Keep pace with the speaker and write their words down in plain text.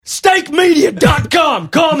StakeMedia.com.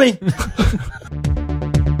 Call me.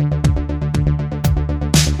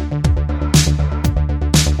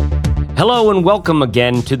 Hello and welcome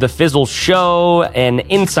again to The Fizzle Show, an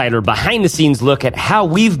insider behind-the-scenes look at how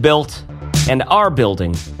we've built and are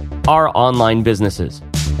building our online businesses.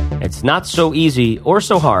 It's not so easy or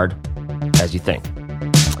so hard as you think.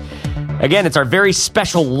 Again, it's our very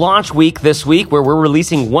special launch week this week where we're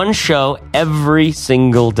releasing one show every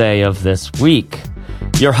single day of this week.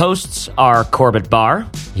 Your hosts are Corbett Barr,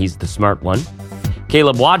 he's the smart one,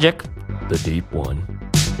 Caleb Wojcik, the deep one,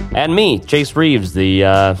 and me, Chase Reeves, the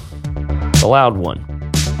loud one,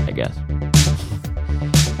 I guess.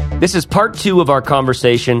 This is part 2 of our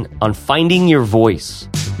conversation on finding your voice.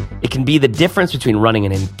 It can be the difference between running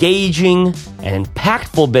an engaging and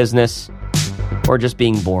impactful business or just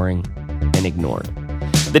being boring and ignored.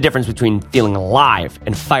 The difference between feeling alive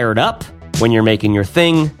and fired up when you're making your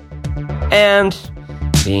thing and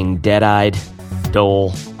being dead-eyed,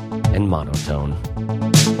 dull, and monotone.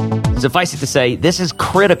 Suffice it to say, this is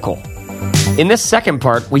critical. In this second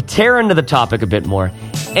part, we tear into the topic a bit more,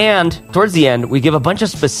 and towards the end, we give a bunch of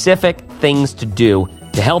specific things to do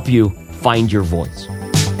to help you find your voice.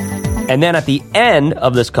 And then at the end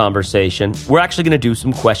of this conversation, we're actually going to do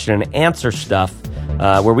some question and answer stuff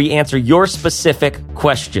where we answer your specific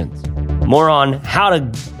questions. More on how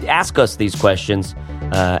to ask us these questions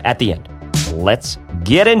at the end. Let's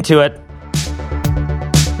get into it.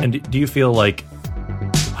 And do you feel like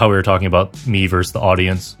how we were talking about me versus the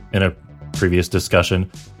audience in a previous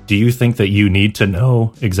discussion, do you think that you need to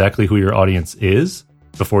know exactly who your audience is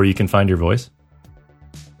before you can find your voice?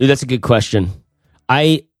 Dude, that's a good question.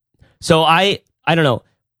 I don't know.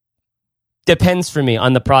 Depends for me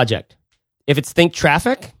on the project. If it's Think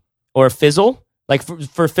Traffic or Fizzle, like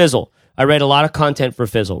for Fizzle, I write a lot of content for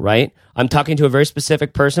Fizzle, right? I'm talking to a very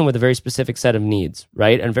specific person with a very specific set of needs,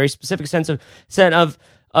 right? And a very specific set of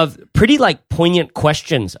pretty like poignant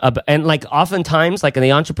questions. And like oftentimes, like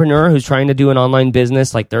the entrepreneur who's trying to do an online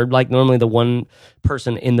business, like they're like normally the one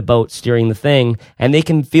person in the boat steering the thing, and they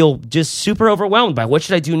can feel just super overwhelmed by what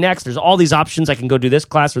should I do next? There's all these options. I can go do this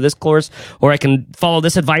class or this course, or I can follow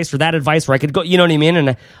this advice or that advice, or I could go, you know what I mean?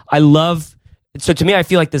 And I love, so to me, I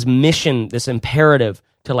feel like this mission, this imperative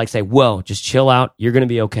to like say, whoa, just chill out. You're going to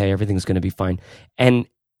be okay. Everything's going to be fine. And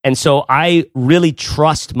so I really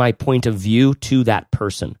trust my point of view to that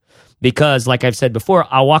person because, like I've said before,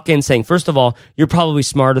 I'll walk in saying, first of all, you're probably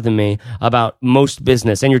smarter than me about most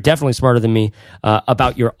business, and you're definitely smarter than me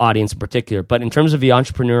about your audience in particular. But in terms of the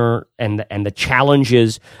entrepreneur and the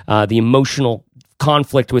challenges, the emotional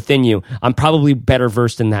conflict within you, I'm probably better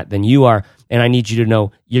versed in that than you are, and I need you to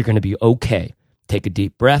know you're going to be okay. Take a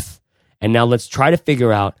deep breath, and now let's try to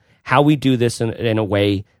figure out how we do this in a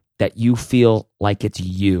way that you feel like it's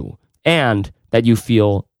you and that you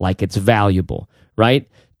feel like it's valuable, right?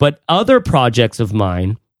 But other projects of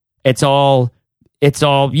mine, it's all,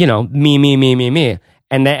 you know, me.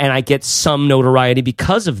 And I get some notoriety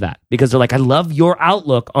because of that, because they're like, I love your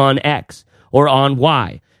outlook on X or on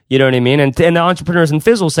Y. You know what I mean? And the entrepreneurs in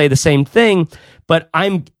Fizzle say the same thing, but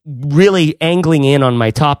I'm really angling in on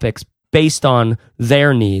my topics based on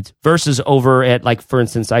their needs versus over at, like, for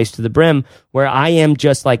instance, Ice to the Brim, where I am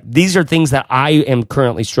just like, these are things that I am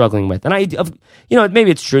currently struggling with. And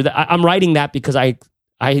maybe it's true that I'm writing that because I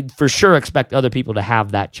for sure expect other people to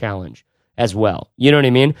have that challenge as well. You know what I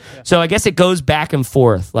mean? Yeah. So I guess it goes back and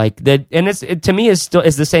forth. Like that, and it to me is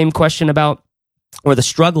the same question about, or the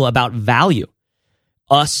struggle about value.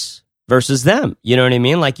 Us versus them. You know what I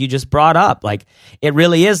mean? Like you just brought up, like it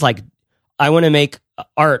really is like, I want to make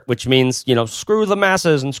art, which means, you know, screw the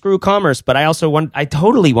masses and screw commerce, but I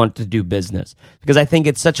totally want to do business because I think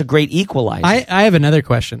it's such a great equalizer. I have another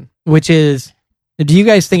question, which is, do you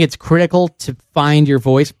guys think it's critical to find your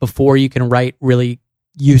voice before you can write really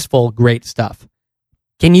useful, great stuff?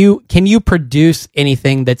 Can you produce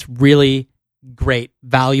anything that's really great,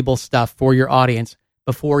 valuable stuff for your audience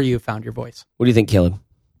before you found your voice? What do you think, Caleb?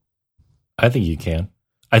 I think you can.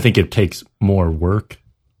 I think it takes more work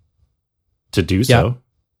to do so. Yeah.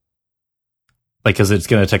 Because it's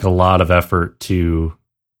going to take a lot of effort to,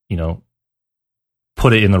 you know,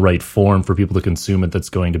 put it in the right form for people to consume it. That's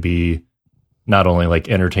going to be not only like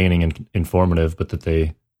entertaining and informative, but that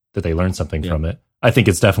they learn something from it. I think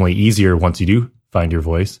it's definitely easier once you do find your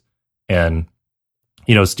voice. And,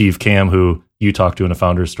 you know, Steve Cam, who you talked to in a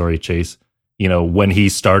Founder's Story, Chase, you know, when he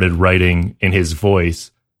started writing in his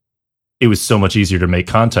voice, it was so much easier to make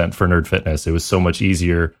content for Nerd Fitness. It was so much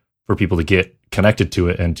easier for people to get connected to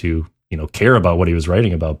it and to, you know, care about what he was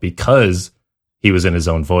writing about because he was in his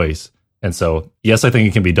own voice. And so, yes, I think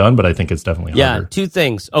it can be done, but I think it's definitely harder. Yeah, two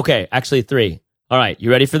things. Okay, actually three. All right,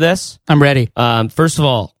 you ready for this? I'm ready. First of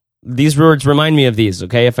all, these words remind me of these,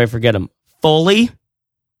 okay, if I forget them. Fully.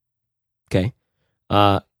 Okay.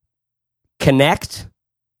 Connect.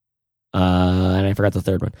 And I forgot the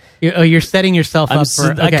third one. You're setting yourself up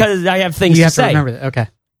for... Okay. Because I have things you to have say. to remember that. Okay.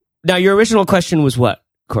 Now, your original question was what,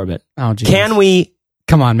 Corbett? Oh, geez. Can we...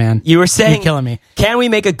 Come on, man. You were saying... You're killing me. Can we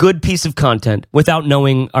make a good piece of content without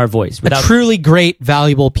knowing our voice? Without A truly great,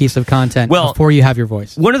 valuable piece of content before you have your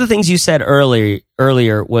voice. One of the things you said earlier,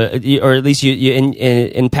 or at least you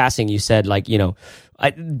in passing, you said, like, you know,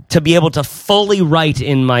 to be able to fully write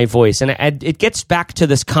in my voice. And it gets back to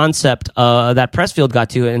this concept that Pressfield got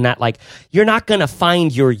to, and that, like, you're not going to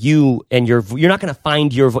find your you and you're not going to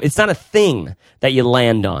find your voice. It's not a thing that you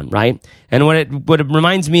land on, right? And what it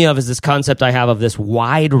reminds me of is this concept I have of this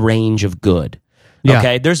wide range of good. Yeah.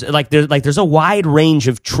 Okay, there's a wide range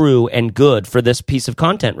of true and good for this piece of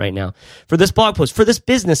content right now, for this blog post, for this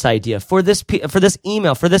business idea, for this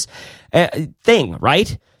email, for this thing,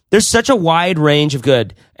 right? There's such a wide range of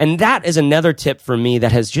good, and that is another tip for me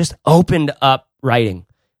that has just opened up writing.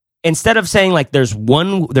 Instead of saying, like, there's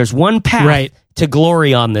one path to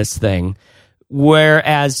glory on this thing,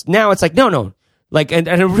 whereas now it's like no, like, and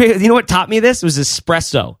you know what taught me this? It was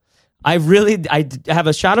espresso. I have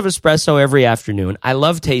a shot of espresso every afternoon. I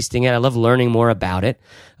love tasting it. I love learning more about it.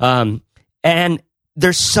 And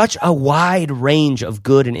there's such a wide range of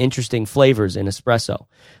good and interesting flavors in espresso.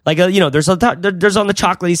 Like, there's on the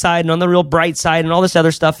chocolatey side and on the real bright side and all this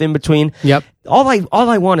other stuff in between. Yep. All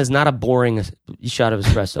I want is not a boring shot of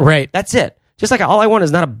espresso. Right. That's it. Just like all I want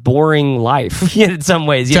is not a boring life in some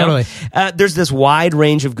ways. You Totally. know? There's this wide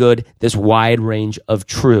range of good, this wide range of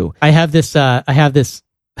true. I have this. I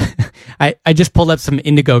just pulled up some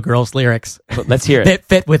Indigo Girls lyrics. Let's hear it. That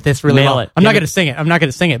fit with this really Nail well. it. I'm not going to sing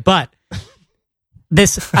it, but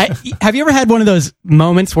have you ever had one of those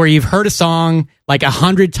moments where you've heard a song like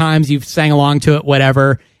 100 times, you've sang along to it,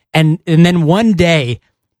 whatever, and then one day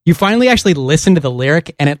you finally actually listen to the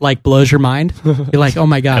lyric and it, like, blows your mind? You're like, oh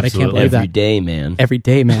my God, Absolutely. I can't believe that. Every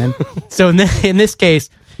day, man. So in this case,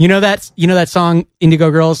 you know that song Indigo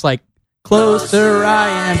Girls, like, closer I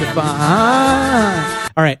am to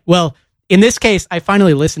find. All right. Well, in this case, I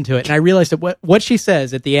finally listened to it and I realized that what she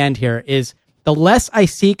says at the end here is, the less I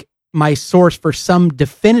seek my source for some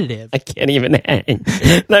definitive. I can't even hang.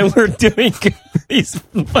 That we're doing these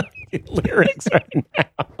fucking lyrics right now.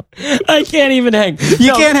 I can't even hang.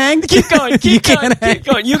 You can't hang? Keep going. Keep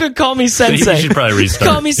going. You can call me Sensei. You should probably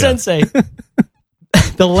restart. Call me Sensei.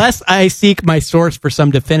 The less I seek my source for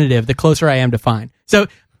some definitive, the closer I am to find. So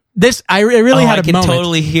this, I really had a moment. I can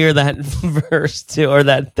totally hear that verse too, or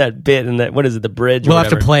that bit, and that, what is it, the bridge? We'll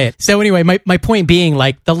have to play it. So anyway, my point being,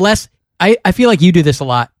 like, the less, I feel like you do this a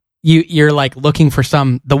lot. You're like looking for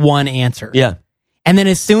the one answer. Yeah. And then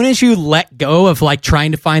as soon as you let go of, like,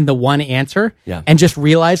 trying to find the one answer, and just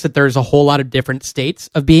realize that there's a whole lot of different states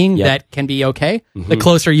of being that can be okay, the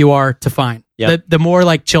closer you are to find. Yep. The more,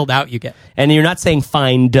 like, chilled out you get. And you're not saying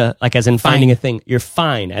find, like, as in finding a thing. You're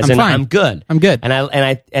fine, as in fine. I'm good. I'm good. And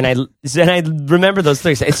I remember those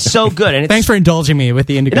lyrics. It's so good. And it's, thanks for indulging me with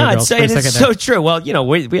the Indigo Girls for a second it's there. so true. Well,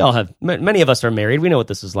 we all have, many of us are married. We know what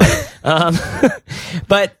this is like.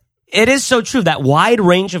 But it is so true, that wide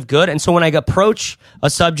range of good. And so when I approach a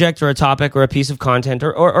subject or a topic or a piece of content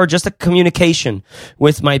or just a communication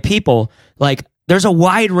with my people, like, there's a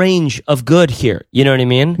wide range of good here. You know what I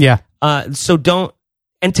mean? Yeah. So don't,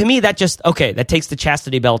 and to me, that takes the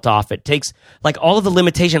chastity belt off. It takes, like, all of the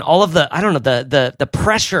limitation, all of the, I don't know, the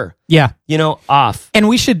pressure, Yeah. Off. And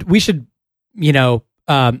we should, bring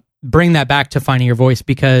that back to finding your voice,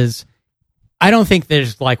 because I don't think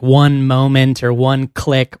there's, like, one moment or one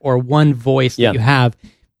click or one voice that you have.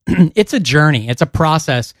 It's a journey. It's a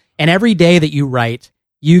process. And every day that you write,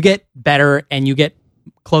 you get better and you get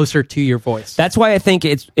closer to your voice. That's why I think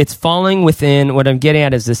it's falling within, what I'm getting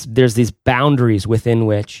at is this, there's these boundaries within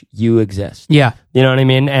which you exist. Yeah. You know what I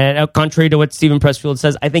mean? And contrary to what Stephen Pressfield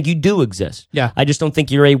says, I think you do exist. Yeah. I just don't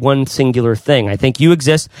think you're a one singular thing. I think you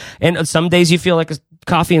exist, and some days you feel like a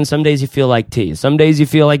coffee and some days you feel like tea. Some days you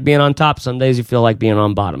feel like being on top, some days you feel like being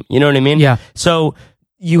on bottom. You know what I mean? Yeah. So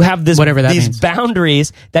you have these means.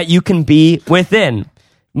 boundaries that you can be within.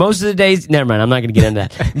 Most of the days, never mind, I'm not going to get into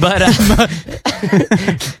that.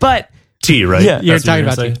 But tea, right? Yeah, you're talking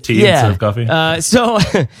about tea instead of coffee.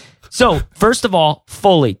 So first of all,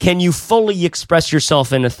 can you fully express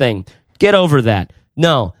yourself in a thing? Get over that.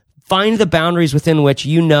 No. Find the boundaries within which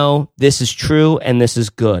this is true and this is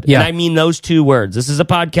good. Yeah. And I mean those two words. This is a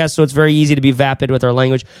podcast, so it's very easy to be vapid with our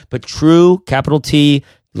language. But true, capital T,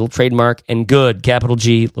 little trademark, and good, capital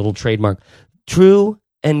G, little trademark. True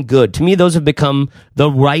and good. To me, those have become the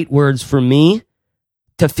right words for me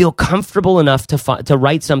to feel comfortable enough to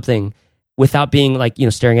write something without being like,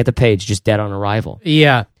 staring at the page, just dead on arrival.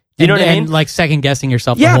 Yeah. You know what I mean? Like second guessing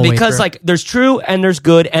yourself. Yeah, the whole way because through. like there's true and there's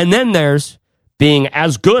good, and then there's being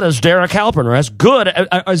as good as Derek Halpern or as good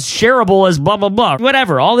as shareable as blah blah blah,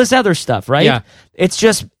 whatever, all this other stuff, right? Yeah. It's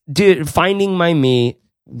just finding my me,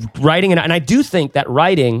 writing it, and I do think that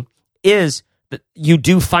writing is that you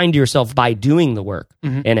do find yourself by doing the work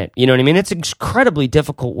in it. You know what I mean? It's incredibly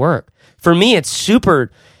difficult work. For me, it's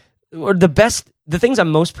super. Or the things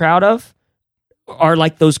I'm most proud of are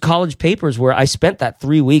like those college papers where I spent that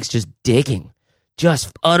 3 weeks just digging,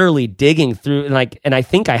 just utterly digging through, and I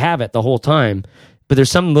think I have it the whole time, but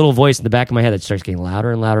there's some little voice in the back of my head that starts getting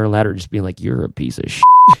louder and louder and louder, just being like, "You're a piece of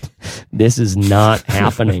shit. This is not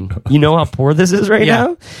happening. You know how poor this is right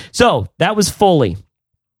now." So that was Foley.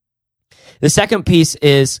 The second piece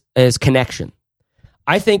is connection.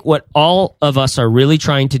 I think what all of us are really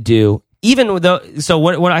trying to do, even with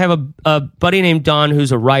what I have a buddy named Don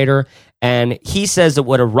who's a writer. And he says that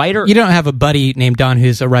what a writer... You don't have a buddy named Don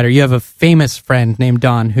who's a writer. You have a famous friend named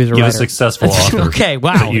Don who's a writer. He's a successful author. Okay,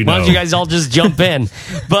 wow. Why don't you guys all just jump in?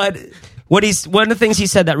 But one of the things he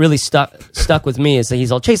said that really stuck with me is that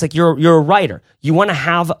he's all, Chase, like you're a writer. You want to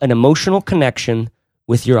have an emotional connection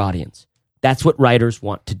with your audience. That's what writers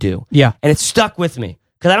want to do. Yeah. And it stuck with me.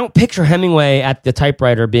 Because I don't picture Hemingway at the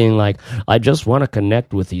typewriter being like, I just want to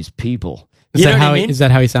connect with these people. Is that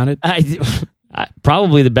how he sounded?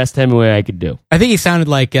 Probably the best Hemingway I could do. I think he sounded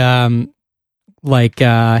like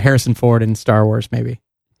Harrison Ford in Star Wars, maybe.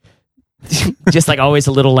 Just like always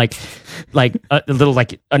a little like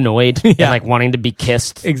annoyed and like wanting to be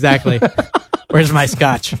kissed. Exactly. Where's my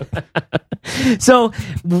scotch? So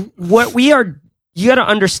what you got to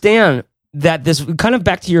understand that this kind of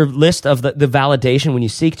back to your list of the validation, when you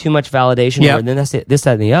seek too much validation, or then that's it, this,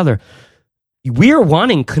 that, and the other. We are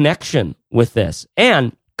wanting connection with this.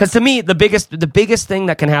 And because to me, the biggest thing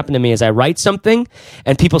that can happen to me is I write something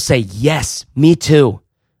and people say, yes, me too.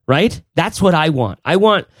 Right? That's what I want.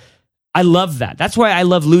 I love that. That's why I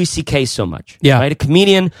love Louis C.K. so much. Yeah. Right? A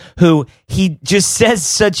comedian who he just says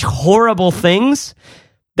such horrible things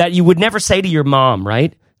that you would never say to your mom,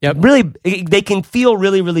 right? Yep. Really, they can feel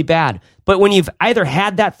really, really bad. But when you've either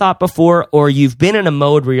had that thought before or you've been in a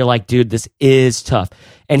mode where you're like, dude, this is tough.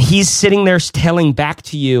 And he's sitting there telling back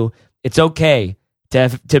to you, it's okay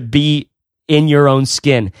to be in your own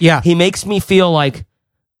skin. Yeah. He makes me feel like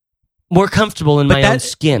more comfortable in my own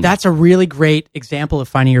skin. That's a really great example of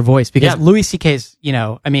finding your voice, because Louis C.K.'s,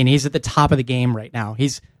 he's at the top of the game right now.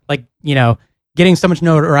 He's like, getting so much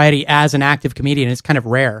notoriety as an active comedian. It's kind of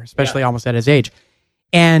rare, especially almost at his age.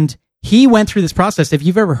 And he went through this process. If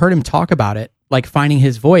you've ever heard him talk about it, like finding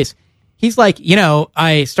his voice, he's like,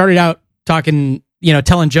 I started out talking,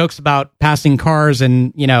 telling jokes about passing cars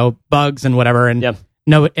and, bugs and whatever. And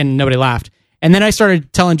nobody laughed. And then I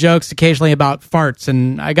started telling jokes occasionally about farts,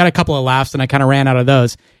 and I got a couple of laughs, and I kind of ran out of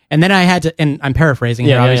those. And then I had to, and I'm paraphrasing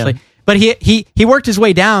here, obviously, but he worked his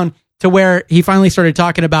way down to where he finally started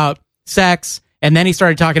talking about sex, and then he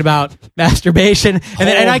started talking about masturbation,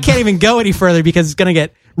 and I can't even go any further because it's going to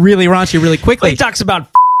get really raunchy really quickly. He talks about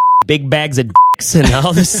big bags of dicks and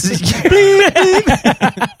all this.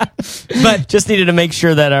 But just needed to make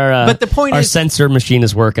sure that our censor machine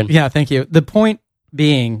is working. Yeah, thank you. The point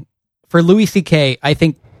being, for Louis C.K., I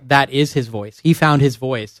think that is his voice. He found his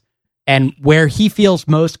voice, and where he feels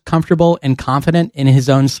most comfortable and confident in his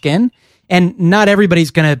own skin. And not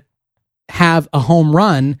everybody's going to have a home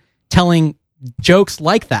run telling jokes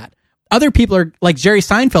like that. Other people are, like Jerry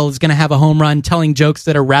Seinfeld is going to have a home run telling jokes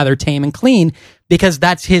that are rather tame and clean, because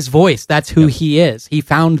that's his voice. That's who he is. He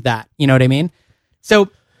found that. You know what I mean?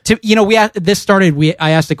 So, I asked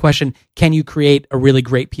the question, can you create a really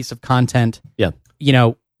great piece of content? Yeah.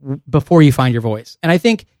 Before you find your voice. And I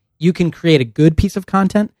think you can create a good piece of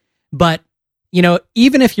content, but,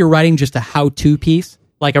 even if you're writing just a how-to piece,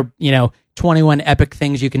 like 21 epic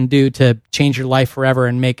things you can do to change your life forever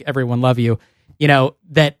and make everyone love you,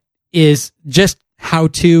 that is just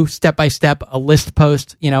how-to, step-by-step, a list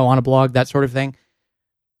post, on a blog, that sort of thing.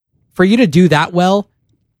 For you to do that well,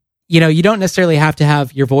 you don't necessarily have to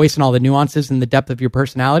have your voice and all the nuances and the depth of your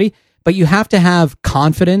personality, but you have to have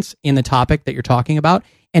confidence in the topic that you're talking about.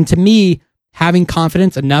 And to me, having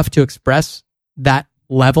confidence enough to express that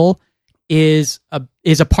level is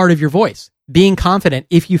a part of your voice. Being confident,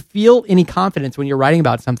 if you feel any confidence when you're writing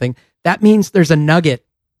about something, that means there's a nugget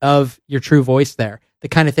of your true voice there, the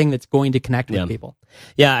kind of thing that's going to connect with people.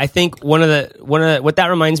 Yeah, I think one of the what that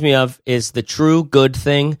reminds me of is the true good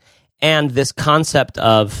thing, and this concept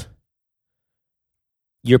of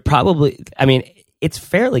it's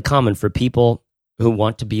fairly common for people who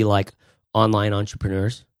want to be like online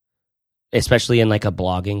entrepreneurs, especially in like a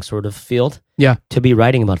blogging sort of field, Yeah. to be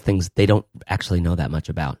writing about things they don't actually know that much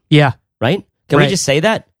about, Yeah. right? Can Right. we just say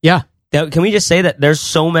that? Yeah. Can we just say that there's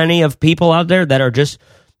so many of people out there that are just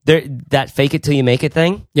that fake it till you make it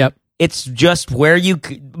thing? Yep. It's just where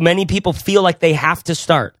many people feel like they have to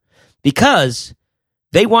start because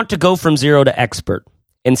they want to go from zero to expert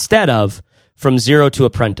instead of from zero to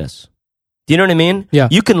apprentice. Do you know what I mean? Yeah.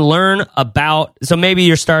 You can learn about, so maybe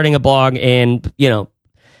you're starting a blog and,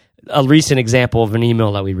 a recent example of an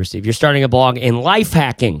email that we received. You're starting a blog in life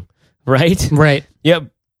hacking, right? Right.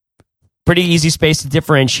 Yep. Pretty easy space to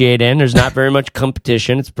differentiate in. There's not very much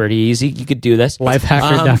competition. It's pretty easy. You could do this.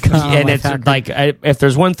 Lifehacker.com. And it's like, if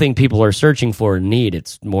there's one thing people are searching for and need,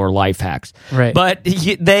 it's more life hacks. Right. But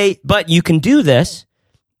you can do this,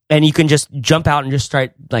 and you can just jump out and just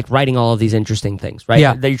start like writing all of these interesting things, right?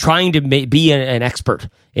 Yeah. They're trying to be an expert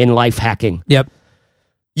in life hacking. Yep.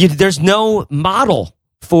 There's no model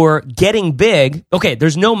for getting big. Okay,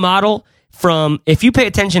 there's no model from, if you pay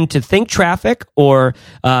attention to Think Traffic or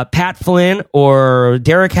Pat Flynn or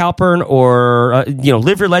Derek Halpern or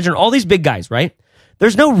Live Your Legend, all these big guys, right?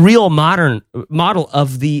 There's no real modern model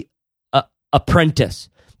of the apprentice.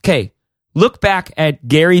 Okay, look back at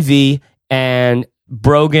Gary Vee and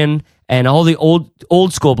Brogan and all the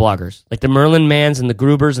old school bloggers like the Merlin Manns and the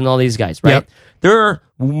Grubers and all these guys, right? Yep. They're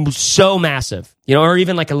so massive, or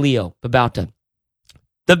even like a Leo Babauta.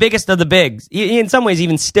 The biggest of the bigs, in some ways,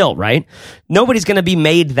 even still, right? Nobody's going to be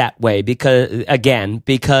made that way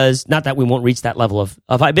because not that we won't reach that level of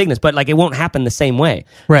high bigness, but like it won't happen the same way.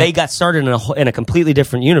 Right. They got started in a completely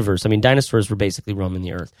different universe. I mean, dinosaurs were basically roaming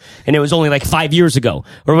the earth, and it was only like 5 years ago,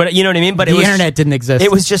 or what? You know what I mean? But the internet didn't exist.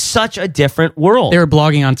 It was just such a different world. They were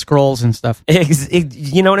blogging on scrolls and stuff.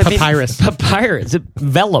 You know what I mean? Papyrus. Papyrus.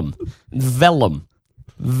 Vellum.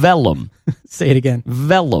 Say it again.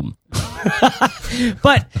 Vellum.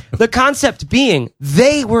 But the concept being,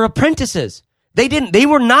 they were apprentices. They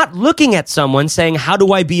were not looking at someone saying, how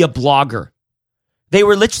do I be a blogger? They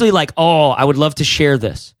were literally like, oh, I would love to share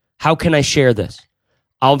this. How can I share this?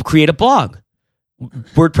 I'll create a blog.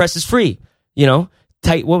 WordPress is free.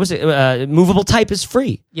 What was it? Movable Type is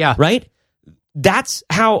free. Yeah. Right? That's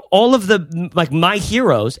how all of the my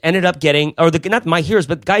heroes ended up getting, or not my heroes,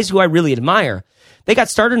 but guys who I really admire. They got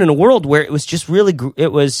started in a world where it was just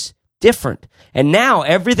it was different. And now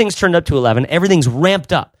everything's turned up to 11. Everything's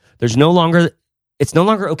ramped up. It's no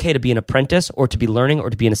longer okay to be an apprentice or to be learning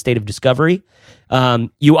or to be in a state of discovery.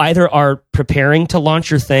 You either are preparing to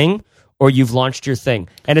launch your thing or you've launched your thing.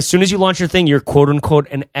 And as soon as you launch your thing, you're quote unquote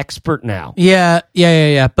an expert now. Yeah.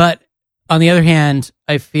 But on the other hand,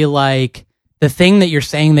 I feel like the thing that you're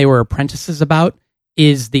saying they were apprentices about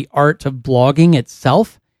is the art of blogging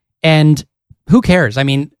itself. And who cares? I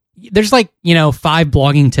mean, there's 5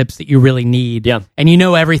 blogging tips that you really need. Yeah. And you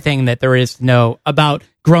know everything that there is to know about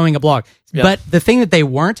growing a blog. Yeah. But the thing that they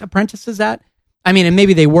weren't apprentices at, I mean, and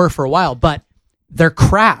maybe they were for a while, but their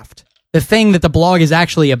craft, the thing that the blog is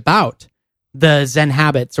actually about, the Zen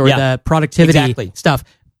habits or the productivity stuff,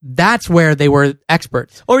 that's where they were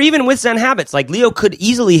experts. Or even with Zen habits, like Leo could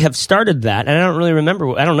easily have started that. And I don't really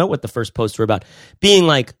remember. I don't know what the first posts were about. Being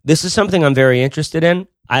like, this is something I'm very interested in.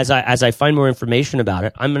 As I find more information about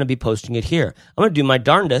it, I'm going to be posting it here. I'm going to do my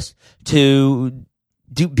darndest to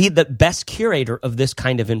be the best curator of this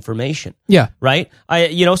kind of information. Yeah. Right?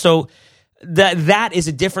 So that is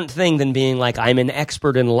a different thing than being like, I'm an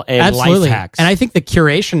expert in life hacks. And I think the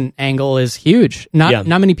curation angle is huge. Not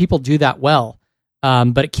many people do that well.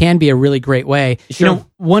 But it can be a really great way. Sure.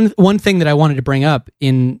 One thing that I wanted to bring up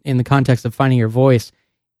in the context of finding your voice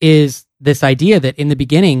is this idea that in the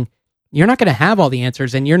beginning, you're not going to have all the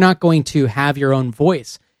answers and you're not going to have your own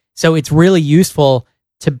voice. So it's really useful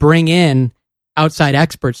to bring in outside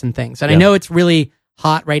experts and things. And I know it's really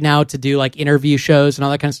hot right now to do like interview shows and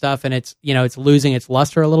all that kind of stuff. And it's, it's losing its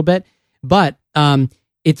luster a little bit, but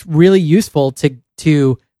it's really useful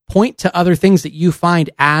to point to other things that you find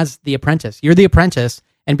as the apprentice. You're the apprentice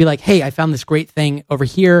and be like, hey, I found this great thing over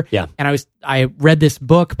here. Yeah. And I read this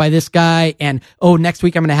book by this guy and next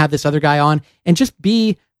week I'm going to have this other guy on, and just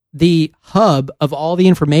be the hub of all the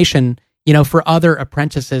information, for other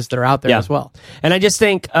apprentices that are out there as well. And I just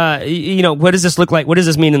think, what does this look like? What does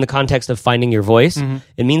this mean in the context of finding your voice? Mm-hmm.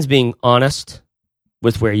 It means being honest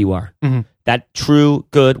with where you are. Mm-hmm. That true,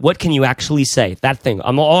 good, what can you actually say? That thing.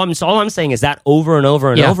 All I'm saying is that over and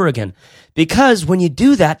over and over again. Because when you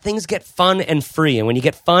do that, things get fun and free. And when you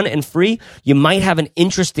get fun and free, you might have an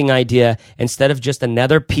interesting idea instead of just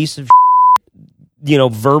another piece of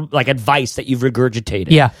verb, like advice that you've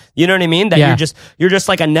regurgitated. Yeah. You know what I mean? That Yeah. you're just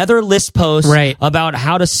like another list post Right. about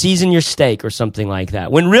how to season your steak or something like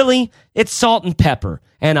that. When really it's salt and pepper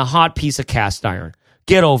and a hot piece of cast iron.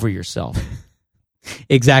 Get over yourself.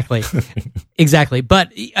 Exactly. Exactly.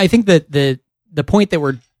 But I think that the point that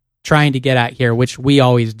we're trying to get at here, which we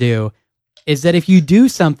always do, is that if you do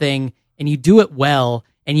something and you do it well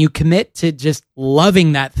and you commit to just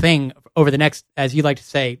loving that thing over the next, as you like to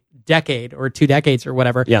say, decade or 2 decades or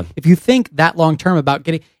whatever. Yeah. If you think that long term about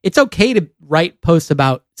it's okay to write posts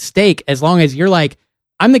about steak as long as you're like,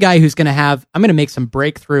 I'm the guy who's I'm going to make some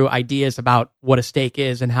breakthrough ideas about what a steak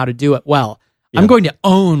is and how to do it well. I'm going to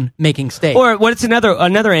own making steak. Or what's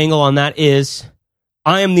another angle on that is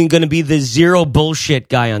I am going to be the zero bullshit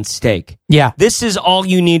guy on steak. Yeah. This is all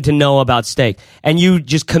you need to know about steak. And you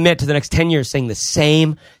just commit to the next 10 years saying the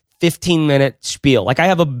same 15-minute spiel. Like I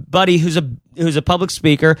have a buddy who's a public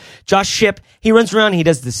speaker, Josh Shipp. He runs around, he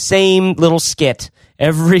does the same little skit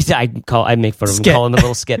every time. I make fun of him calling the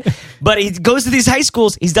little skit. But he goes to these high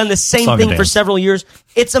schools. He's done the same Song and thing for dance. several years.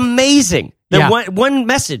 It's amazing. One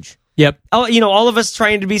message. Yep. All of us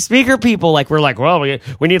trying to be speaker people, like we're like, well, we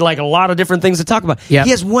need like a lot of different things to talk about. Yep.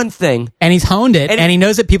 He has one thing, And he's honed it, And and he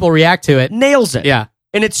knows that people react to it. nails it. Yeah.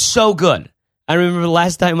 And it's so good. I remember the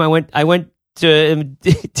last time I went to him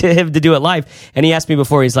to do it live, and he asked me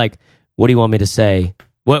before. He's like, "What do you want me to say?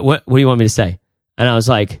 What do you want me to say?" And I was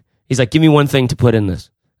like, "He's like, give me one thing to put in this."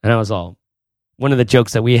 And I was all. One of the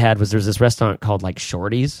jokes that we had was there's this restaurant called like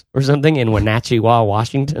Shorty's or something in Wenatchee,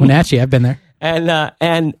 Washington. Wenatchee, I've been there. And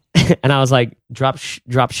I was like, drop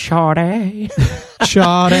Shorty.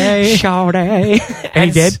 Sade. Shorty. And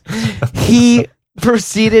he did? He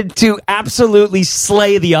proceeded to absolutely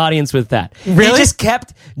slay the audience with that. Really? He just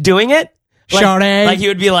kept doing it. Shorty. Like he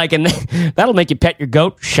would be like, and that'll make you pet your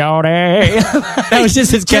goat, Shorty. That was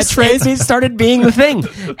just his catchphrase? It started being the thing.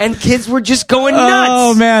 And kids were just going nuts.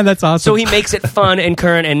 Oh, man, that's awesome. So he makes it fun and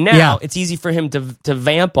current, and now Yeah. it's easy for him to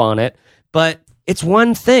vamp on it, but it's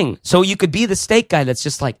one thing. So you could be the steak guy that's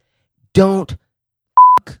just like, don't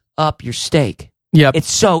f*** up your steak. Yep.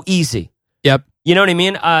 It's so easy. Yep. You know what I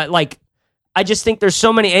mean? I just think there's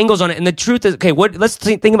so many angles on it, and the truth is, okay, let's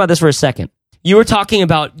think about this for a second. You were talking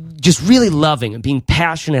about just really loving and being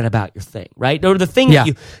passionate about your thing, right? Or the thing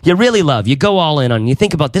that you really love, you go all in on, and you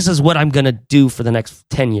think about, this is what I'm going to do for the next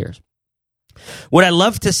 10 years. What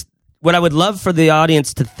I would love for the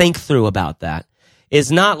audience to think through about that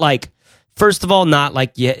is not like, first of all, not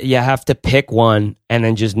like you have to pick one and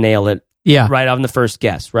then just nail it Yeah. right on the first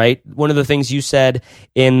guess, right? One of the things you said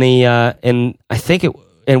in I think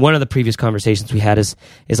in one of the previous conversations we had is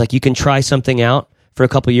like you can try something out for a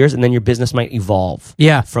couple years and then your business might evolve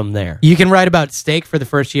from there. You can write about steak for the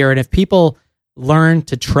first year, and if people learn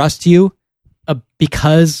to trust you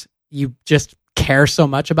because you just care so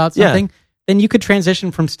much about something, then you could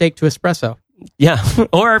transition from steak to espresso. Yeah,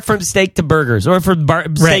 or from steak to burgers, or from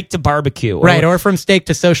steak to barbecue. Right, or from steak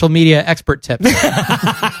to social media expert tips.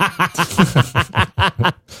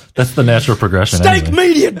 That's the natural progression. Anyway.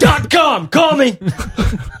 Steakmedia.com. Call me.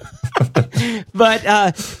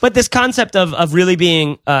 But this concept of really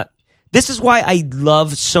being this is why I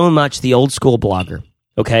love so much the old school blogger.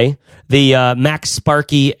 Okay, the Max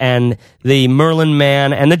Sparky and the Merlin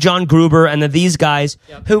Mann and the John Gruber and these guys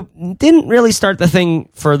who didn't really start the thing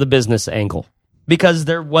for the business angle because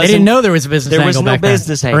there wasn't. They didn't know there was a business angle. There was no back then.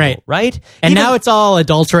 business angle, right? And now it's all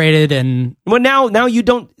adulterated and. Well, now you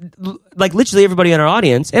don't, like, literally everybody in our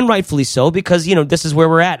audience, and rightfully so, because, this is where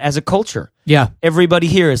we're at as a culture. Yeah. Everybody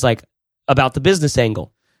here is like about the business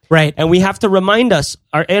angle. Right. And we have to remind us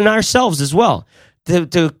and ourselves as well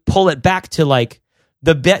to pull it back to like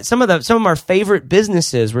some of our favorite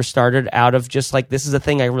businesses were started out of just like, this is a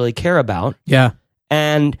thing I really care about. Yeah.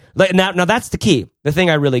 And like, now that's the key. The thing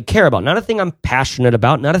I really care about, not a thing I'm passionate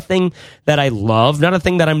about, not a thing that I love, not a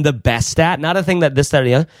thing that I'm the best at, not a thing that this, that, or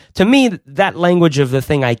the other. To me, that language of the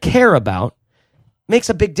thing I care about makes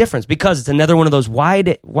a big difference because it's another one of those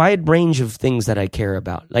wide range of things that I care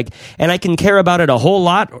about. Like, and I can care about it a whole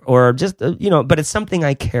lot or just, but it's something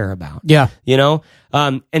I care about. Yeah.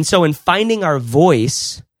 And so in finding our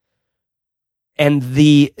voice and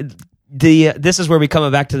this is where we come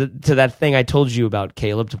back to that thing I told you about,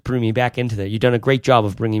 Caleb, to bring me back into that. You've done a great job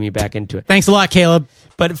of bringing me back into it. Thanks a lot, Caleb.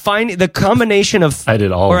 But finding the combination of, I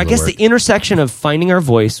did all or of I the guess work. the intersection of finding our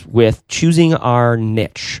voice with choosing our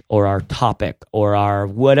niche or our topic or our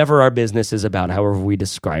whatever our business is about, however we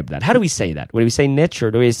describe that. How do we say that? Do we say niche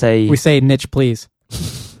or do we say We say niche, please.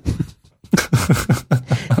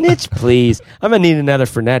 niche, please? I'm gonna need another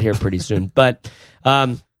Fernet here pretty soon. But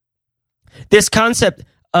this concept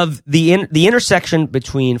of the intersection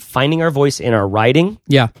between finding our voice in our writing,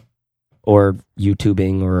 Yeah. or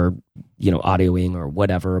YouTubing, or audioing, or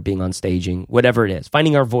whatever, or being on staging, whatever it is,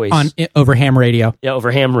 finding our voice Over ham radio.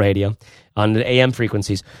 over ham radio on the AM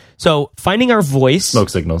frequencies. So finding our voice Smoke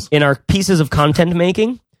signals. in our pieces of content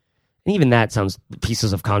making, and even that sounds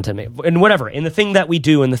pieces of content making, and whatever, in the thing that we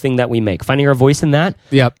do and the thing that we make, finding our voice in that,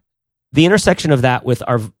 Yep. the intersection of that with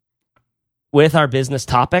our business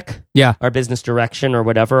topic, Yeah. our business direction, or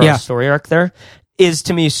whatever, Yeah. our story arc there, is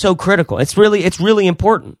to me so critical. It's really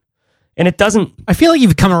important. And it doesn't. I feel like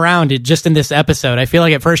you've come around it just in this episode. I feel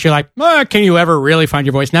like at first you're like, can you ever really find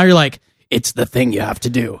your voice? Now you're like, it's the thing you have to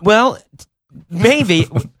do. Well, maybe.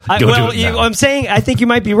 do it now. I'm saying I think you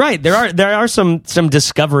might be right. There are some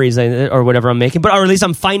discoveries or whatever I'm making, or at least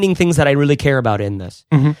I'm finding things that I really care about in this,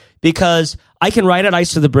 because I can write at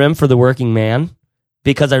Ice to the Brim for the working man,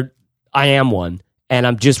 because I am one, and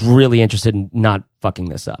I'm just really interested in not fucking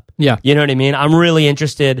this up. Yeah. You know what I mean? I'm really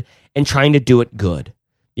interested in trying to do it good.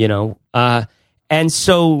 And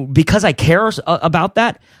so because I care about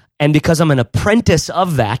that, and because I'm an apprentice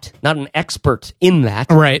of that, not an expert in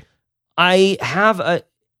that, Right. I have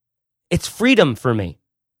it's freedom for me,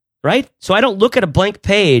 right? So I don't look at a blank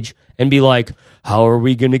page and be like, how are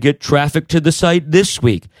we going to get traffic to the site this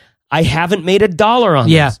week? I haven't made $1 on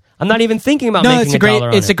this. I'm not even thinking about making $1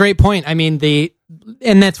 on it's a great point. I mean,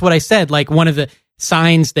 and that's what I said. Like, one of the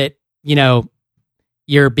signs that,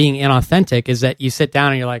 you're being inauthentic is that you sit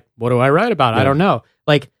down and you're like, what do I write about? I don't know.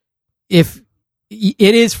 Like, if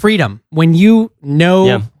it is freedom when you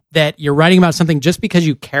know that you're writing about something just because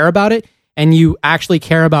you care about it, and you actually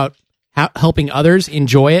care about helping others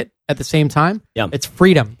enjoy it at the same time. Yeah. It's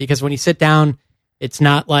freedom, because when you sit down, it's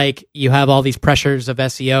not like you have all these pressures of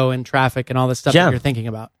SEO and traffic and all this stuff that you're thinking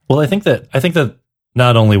about. Well, I think that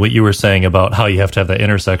not only what you were saying about how you have to have that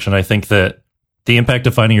intersection, I think that the impact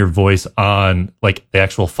of finding your voice on like the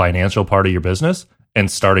actual financial part of your business and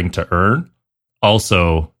starting to earn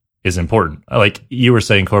also is important. Like you were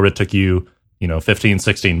saying, Corbett, took you, 15,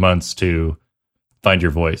 16 months to find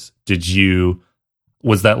your voice.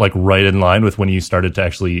 Was that like right in line with when you started to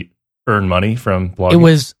actually earn money from blogging? It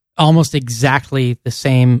was almost exactly the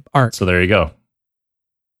same arc. So there you go.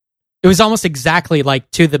 It was almost exactly like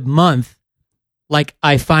to the month, like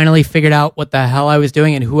I finally figured out what the hell I was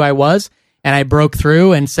doing and who I was. And I broke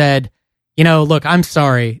through and said, look, I'm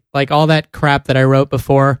sorry. Like all that crap that I wrote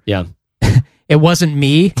before, it wasn't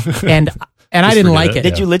me. And I didn't like it.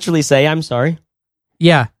 Did you literally say, I'm sorry?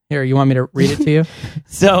 Yeah. Here, you want me to read it to you?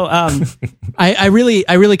 So I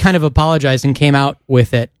really kind of apologized and came out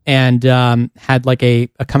with it, and had like a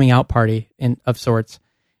coming out party of sorts.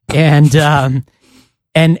 And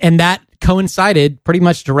and that coincided pretty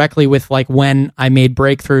much directly with like when I made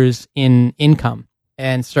breakthroughs in income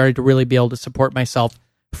and started to really be able to support myself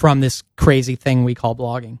from this crazy thing we call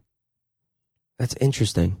blogging. That's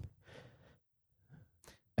interesting.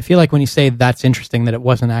 I feel like when you say that's interesting, that it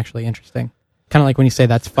wasn't actually interesting. Kind of like when you say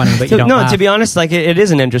that's funny, but you don't laugh. To be honest, like it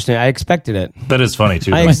isn't interesting. I expected it. That is funny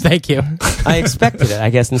too. Thank you. I expected it, I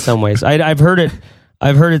guess, in some ways. I've heard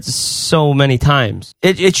it so many times.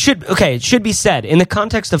 It should be said in the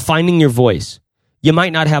context of finding your voice. You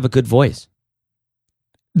might not have a good voice.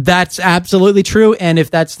 That's absolutely true. And if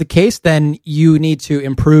that's the case, then you need to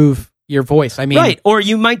improve your voice. I mean, right. Or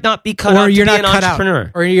you might not be cut out to be an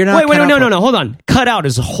entrepreneur. Or you're not. Wait, no. Hold on. Cut out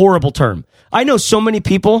is a horrible term. I know so many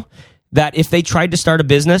people that if they tried to start a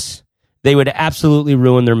business, they would absolutely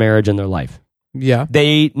ruin their marriage and their life. Yeah.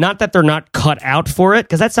 Not that they're not cut out for it,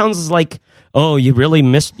 because that sounds like, oh, you really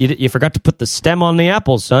you forgot to put the stem on the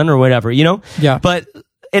apple, son, or whatever, Yeah. But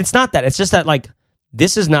it's not that. It's just that, like,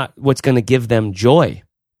 this is not what's going to give them joy.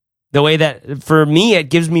 The way that, for me, it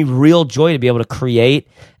gives me real joy to be able to create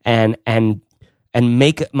and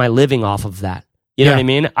make my living off of that. You know what I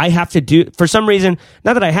mean? I have to do, for some reason,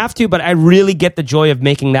 not that I have to, but I really get the joy of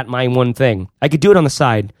making that my one thing. I could do it on the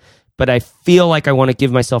side, but I feel like I want to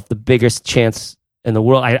give myself the biggest chance in the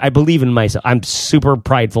world. I believe in myself. I'm super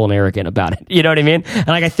prideful and arrogant about it. You know what I mean? And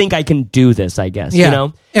like, I think I can do this, I guess. Yeah.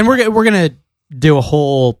 And we're going to do a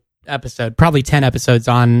whole episode, probably 10 episodes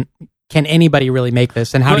on, can anybody really make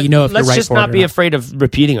this? And how do you know if you're right for it? Let's just not be afraid of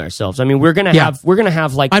repeating ourselves. I mean, we're gonna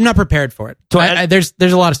have like, I'm not prepared for it. There's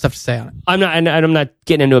a lot of stuff to say on it. I'm not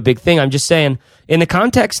getting into a big thing. I'm just saying, in the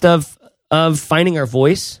context of finding our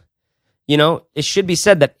voice, it should be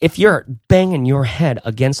said that if you're banging your head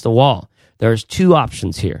against the wall, there's two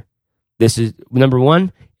options here. This is number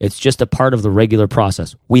one. It's just a part of the regular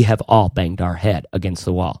process. We have all banged our head against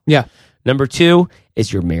the wall. Yeah. Number two,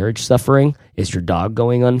 is your marriage suffering? Is your dog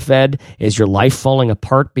going unfed? Is your life falling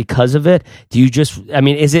apart because of it?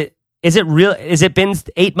 Is is it real? Has it been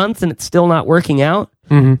 8 months and it's still not working out?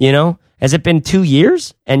 Mm-hmm. You know, has it been 2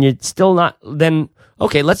 years and you're still not? Then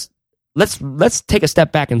okay, let's take a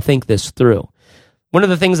step back and think this through. One of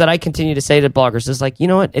the things that I continue to say to bloggers is like, you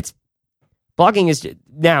know what? Blogging is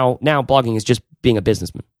now blogging is just being a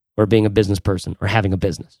businessman or being a business person or having a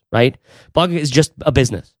business, right? Blogging is just a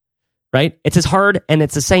business, right? It's as hard and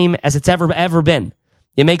it's the same as it's ever been.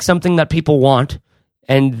 You make something that people want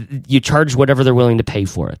and you charge whatever they're willing to pay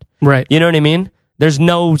for it. Right. You know what I mean? There's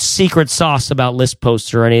no secret sauce about list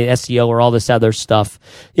posts or any SEO or all this other stuff.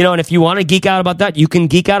 You know, and if you want to geek out about that, you can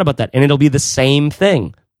geek out about that. And it'll be the same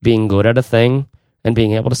thing, being good at a thing and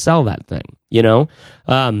being able to sell that thing, you know?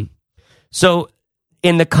 So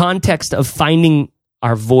in the context of finding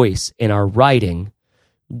our voice in our writing,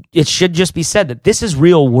 it should just be said that this is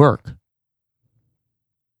real work.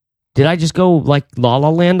 Did I just go like La La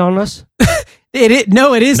Land on us?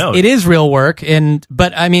 It is real work.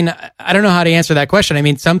 But I mean, I don't know how to answer that question. I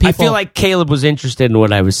mean, some people. I feel like Caleb was interested in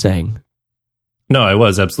what I was saying. No, I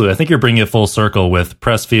was, absolutely. I think you're bringing it full circle with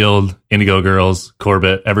Pressfield, Indigo Girls,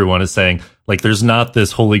 Corbett. Everyone is saying, like, there's not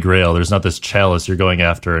this holy grail. There's not this chalice you're going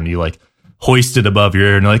after and you, like, hoist it above your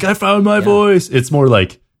ear and you're like, I found my voice. It's more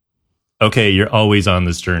like, okay, you're always on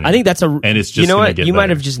this journey. I think that's and it's just, you know what? You might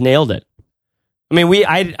have just nailed it. I mean,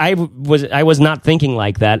 I was not thinking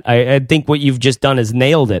like that. I think what you've just done is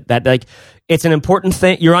nailed it. That, like, it's an important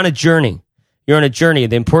thing. You're on a journey.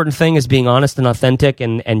 The important thing is being honest and authentic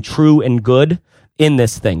and true and good in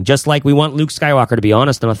this thing. Just like we want Luke Skywalker to be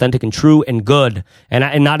honest and authentic and true and good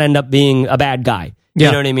and not end up being a bad guy. Yeah.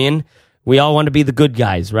 You know what I mean? We all want to be the good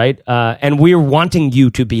guys, right? And we're wanting you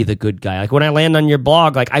to be the good guy. Like when I land on your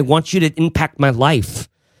blog, like I want you to impact my life.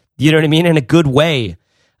 You know what I mean? In a good way.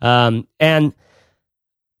 And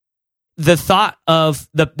the thought of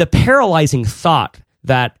the paralyzing thought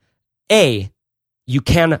that you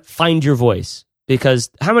can find your voice,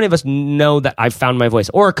 because how many of us know that I've found my voice,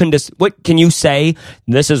 or what can you say?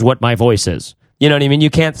 This is what my voice is. You know what I mean?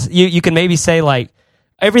 You can't. You can maybe say like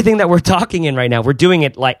everything that we're talking in right now. We're doing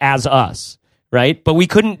it like as us, right? But we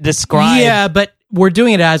couldn't describe. Yeah, but we're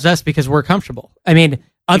doing it as us because we're comfortable. I mean,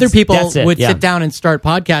 other people would sit down and start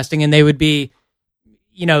podcasting, and they would be,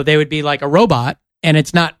 like a robot. And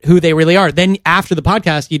it's not who they really are. Then after the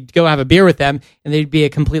podcast, you'd go have a beer with them, and they'd be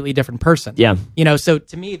a completely different person. Yeah, So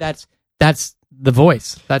to me, that's the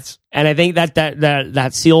voice. And I think that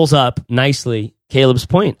seals up nicely Caleb's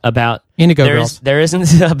point about Indigo Girls. There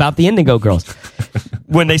isn't about the Indigo Girls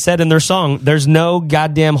when they said in their song, "There's no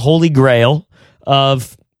goddamn holy grail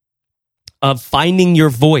of finding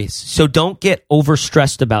your voice." So don't get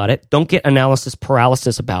overstressed about it. Don't get analysis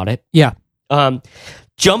paralysis about it. Yeah.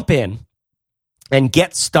 Jump in and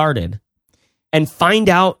get started and find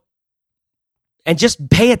out and just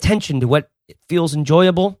pay attention to what feels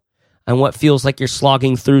enjoyable and what feels like you're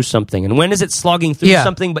slogging through something. And when is it slogging through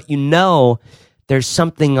something, but there's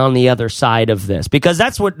something on the other side of this? Because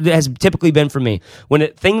that's what has typically been for me. When a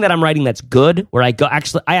thing that I'm writing that's good, where I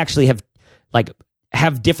actually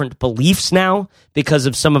have different beliefs now because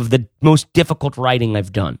of some of the most difficult writing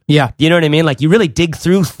I've done. Yeah. You know what I mean? Like you really dig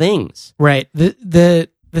through things. Right.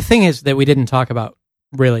 The thing is that we didn't talk about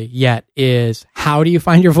really yet is how do you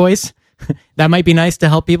find your voice? That might be nice to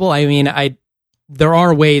help people. I mean, there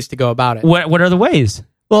are ways to go about it. What are the ways?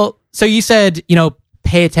 Well, so you said,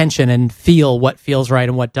 pay attention and feel what feels right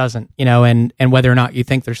and what doesn't, and whether or not you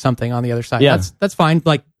think there's something on the other side. Yeah. That's fine.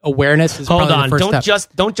 Like awareness is probably the first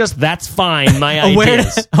step. Don't just that's fine. My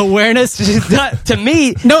ideas. Awareness to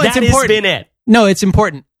me, no, that it's important. Has been it. No, it's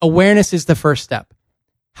important. Awareness is the first step.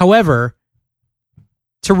 However,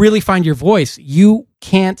 to really find your voice, you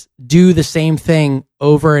can't do the same thing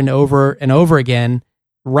over and over and over again,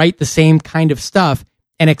 write the same kind of stuff,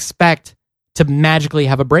 and expect to magically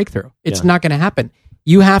have a breakthrough. It's not going to happen.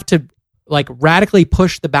 You have to like radically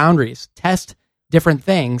push the boundaries, test different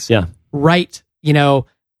things, write,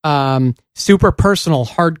 super personal,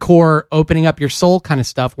 hardcore, opening up your soul kind of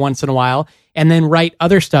stuff once in a while, and then write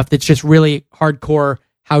other stuff that's just really hardcore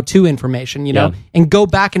how-to information, and go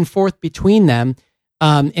back and forth between them.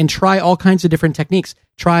 And try all kinds of different techniques.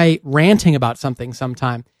 Try ranting about something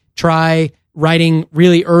sometime. Try writing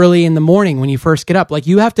really early in the morning when you first get up. Like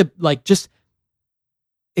you have to just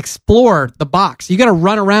explore the box. You got to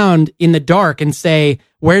run around in the dark and say,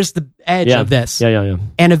 where's the edge of this? Yeah.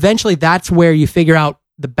 And eventually that's where you figure out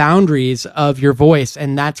the boundaries of your voice.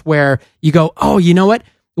 And that's where you go, oh, you know what?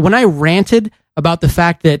 When I ranted about the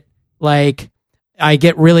fact that like, I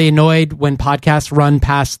get really annoyed when podcasts run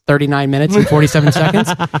past 39 minutes and 47 seconds.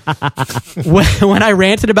 When I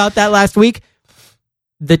ranted about that last week,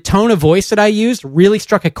 the tone of voice that I used really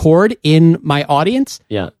struck a chord in my audience.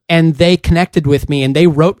 Yeah. And they connected with me, and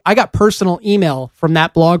I got personal email from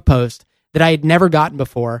that blog post that I had never gotten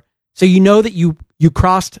before. So you know that you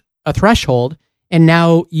crossed a threshold, and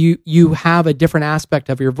now you have a different aspect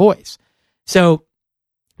of your voice. So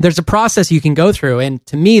there's a process you can go through, and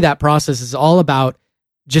to me, that process is all about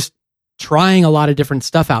just trying a lot of different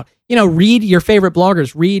stuff out. Read your favorite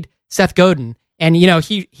bloggers. Read Seth Godin. And,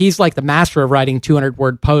 he's like the master of writing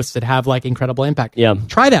 200-word posts that have like incredible impact. Yeah.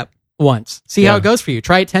 Try that once. See how it goes for you.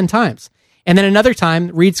 Try it 10 times. And then another time,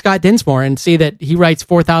 read Scott Dinsmore and see that he writes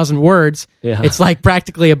 4,000 words. Yeah. It's like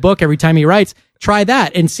practically a book every time he writes. Try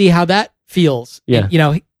that and see how that feels,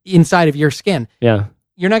 inside of your skin. Yeah.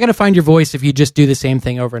 You're not going to find your voice if you just do the same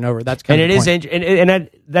thing over and over. That's kind of the point. And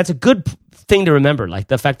that's a good thing to remember, like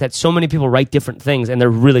the fact that so many people write different things and they're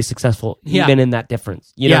really successful even in that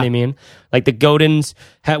difference. You know what I mean? Like the Godins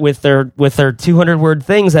with their 200-word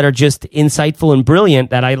things that are just insightful and brilliant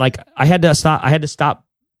that I had to stop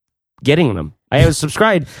getting them. I was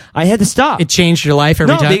subscribed. I had to stop. It changed your life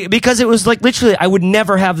every time? Because it was like literally I would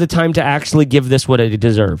never have the time to actually give this what it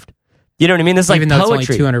deserved. You know what I mean? It's like even though poetry. It's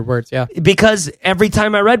only 200 words, yeah. Because every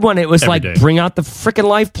time I read one, it was Every like, day. bring out the freaking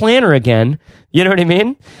life planner again. You know what I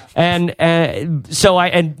mean? And so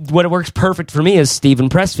what works perfect for me is Stephen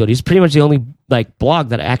Pressfield. He's pretty much the only like blog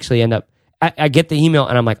that I actually end up. I get the email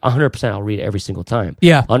and I'm like 100%. I'll read it every single time.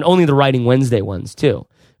 Yeah. On only the Writing Wednesday ones too,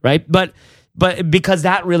 right? But because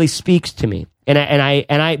that really speaks to me, and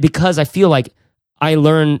I because I feel like I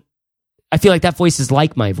feel like that voice is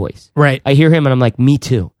like my voice. Right. I hear him and I'm like, me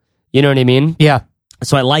too. You know what I mean? Yeah.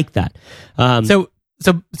 So I like that. So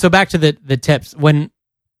back to the tips. When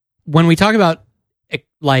we talk about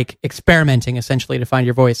like experimenting essentially to find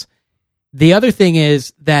your voice, the other thing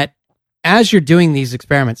is that as you're doing these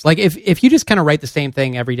experiments, like if you just kind of write the same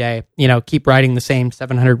thing every day, keep writing the same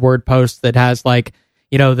 700-word post that has like,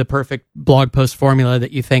 the perfect blog post formula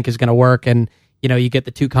that you think is going to work, and you get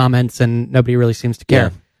the 2 comments and nobody really seems to care.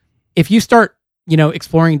 Yeah. If you start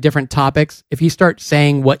exploring different topics, if you start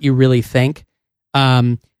saying what you really think,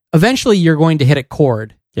 eventually you're going to hit a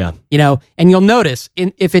chord. Yeah. And you'll notice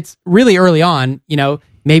if it's really early on,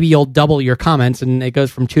 maybe you'll double your comments and it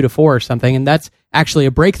goes from 2 to 4 or something. And that's actually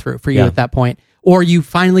a breakthrough for you at that point. Or you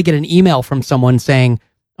finally get an email from someone saying,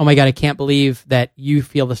 oh my God, I can't believe that you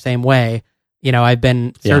feel the same way. I've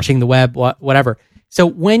been searching the web, whatever. So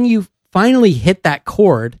when you finally hit that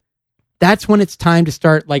chord, that's when it's time to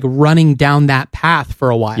start like running down that path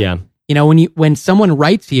for a while. Yeah. When someone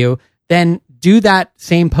writes you, then do that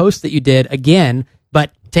same post that you did again,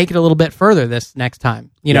 but take it a little bit further this next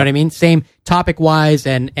time. You know what I mean? Same topic wise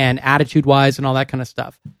and attitude wise and all that kind of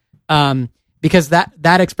stuff. Because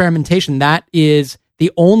that experimentation, that is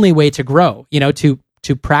the only way to grow,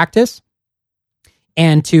 to practice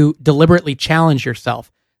and to deliberately challenge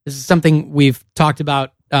yourself. This is something we've talked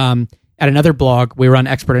about at another blog we run,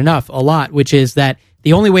 Expert Enough, a lot, which is that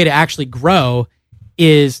the only way to actually grow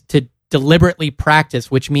is to deliberately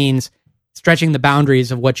practice, which means stretching the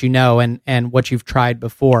boundaries of what you know and what you've tried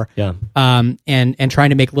before. Yeah. And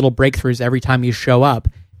trying to make little breakthroughs every time you show up,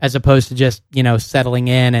 as opposed to just, settling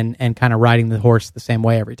in and kind of riding the horse the same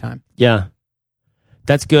way every time. Yeah.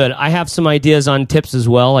 That's good. I have some ideas on tips as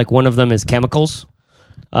well. Like one of them is chemicals.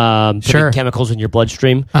 Putting chemicals in your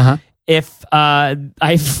bloodstream. Uh-huh. If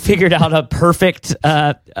I figured out a perfect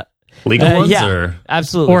legal ones, yeah, or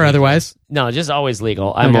absolutely, or otherwise, no, just always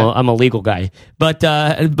legal. I'm a legal guy, but you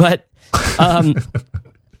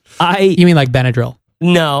mean like Benadryl?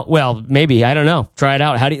 No, well, maybe, I don't know. Try it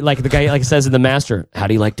out. How do you, like the guy like says in The Master? How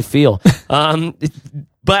do you like to feel?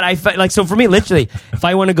 But I like, so for me, literally, if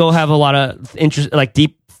I want to go have a lot of interest, like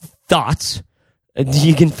deep thoughts,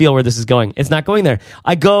 you can feel where this is going. It's not going there.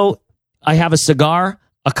 I have a cigar,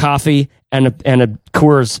 a coffee, and a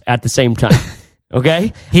Coors at the same time.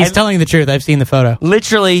 Okay? He's telling the truth. I've seen the photo.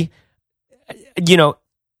 Literally,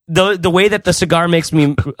 the way that the cigar makes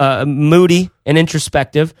me moody and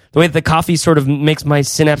introspective, the way that the coffee sort of makes my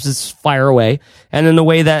synapses fire away, and then the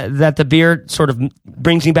way that the beer sort of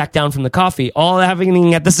brings me back down from the coffee, all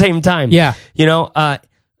happening at the same time. Yeah.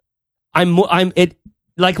 I'm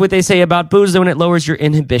like what they say about booze, when it lowers your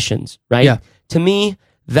inhibitions, right? Yeah. To me,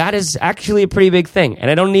 that is actually a pretty big thing,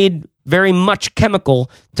 and I don't need very much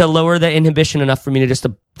chemical to lower the inhibition enough for me to just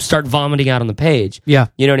to start vomiting out on the page. Yeah.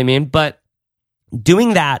 You know what I mean? But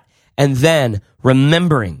doing that and then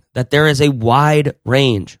remembering that there is a wide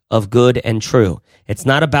range of good and true. It's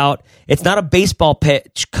not a baseball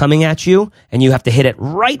pitch coming at you and you have to hit it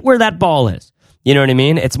right where that ball is. You know what I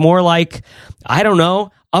mean? It's more like, I don't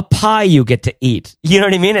know, a pie you get to eat. You know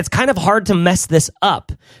what I mean? It's kind of hard to mess this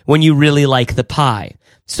up when you really like the pie.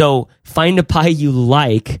 So find a pie you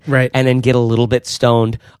like, Right. and then get a little bit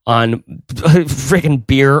stoned on freaking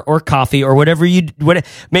beer or coffee or whatever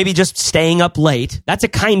maybe just staying up late. That's a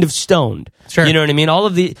kind of stoned. Sure. You know what I mean?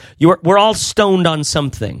 We're all stoned on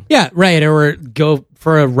something. Yeah, right. Or go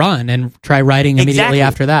for a run and try writing immediately Exactly.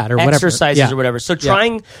 after that, or whatever. Exercises Yeah. or whatever. So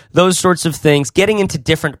trying those sorts of things, getting into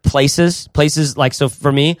different places like, so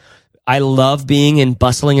for me, I love being in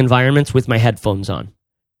bustling environments with my headphones on.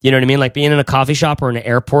 You know what I mean? Like being in a coffee shop or an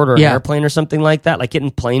airport or an airplane or something like that, like getting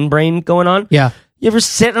plane brain going on. Yeah. You ever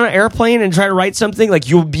sit on an airplane and try to write something? Like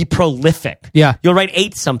you'll be prolific. Yeah. You'll write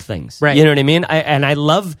 8 somethings. Right. You know what I mean? I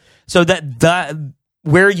love, so that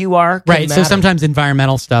where you are can Right. So matter. sometimes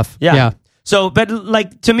environmental stuff. Yeah. So, but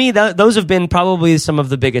like to me, those have been probably some of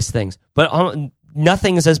the biggest things. But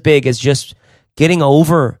nothing is as big as just getting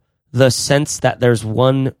over the sense that there's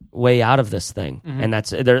one way out of this thing, and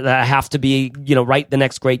that's that I have to be, write the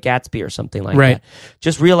next Great Gatsby or something like Right. that.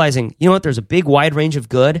 Just realizing, you know what? There's a big wide range of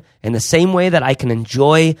good, and the same way that I can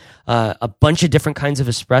enjoy a bunch of different kinds of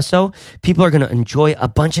espresso, people are going to enjoy a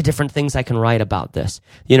bunch of different things I can write about this.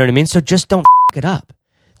 You know what I mean? So just don't f it up.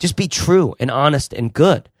 Just be true and honest and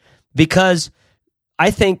good. Because I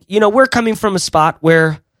think, we're coming from a spot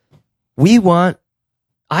where I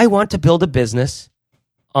want to build a business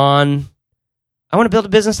I want to build a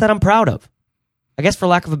business that I'm proud of. I guess for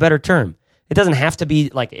lack of a better term. It doesn't have to be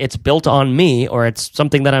like it's built on me or it's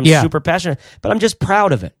something that I'm super passionate, but I'm just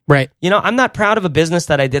proud of it. Right. I'm not proud of a business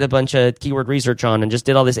that I did a bunch of keyword research on and just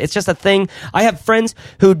did all this. It's just a thing. I have friends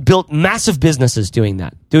who built massive businesses doing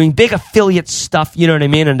that, doing big affiliate stuff, you know what I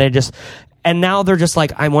mean? And now they're just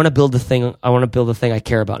like, I want to build the thing I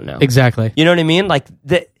care about now. Exactly. You know what I mean? Like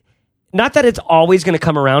not that it's always going to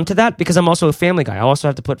come around to that, because I'm also a family guy. I also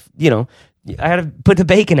have to put, I got to put the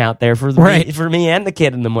bacon out there for me and the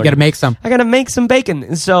kid in the morning. You got to make some. I got to make some bacon.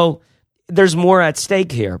 And so there's more at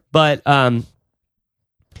stake here. But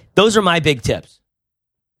those are my big tips.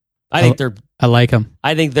 I think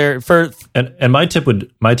they're for. And my tip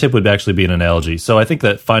would actually be an analogy. So I think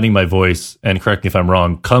that finding my voice, and correct me if I'm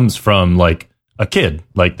wrong, comes from like a kid,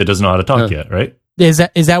 like that doesn't know how to talk yet, right? Is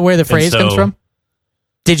that where the phrase comes from?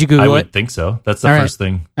 Did you Google I would it? think so. That's the All right. first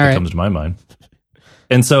thing All that right. comes to my mind.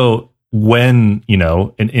 And so when,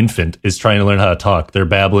 an infant is trying to learn how to talk, they're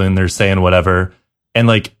babbling, they're saying whatever. And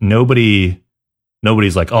like nobody's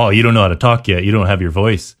like, oh, you don't know how to talk yet. You don't have your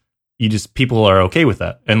voice. People are okay with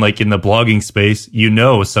that. And like in the blogging space,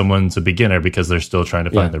 someone's a beginner because they're still trying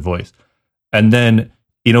to find their voice. And then,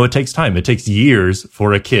 it takes time. It takes years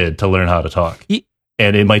for a kid to learn how to talk.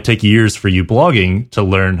 And it might take years for you blogging to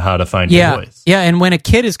learn how to find your voice. Yeah, and when a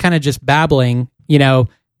kid is kind of just babbling,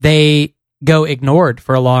 they go ignored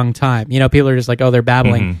for a long time. People are just like, oh, they're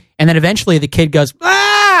babbling. Mm-hmm. And then eventually the kid goes,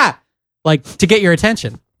 ah! Like, to get your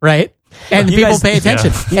attention, right? And people pay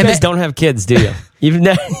attention. You and guys don't have kids, do you?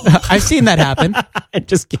 I've seen that happen.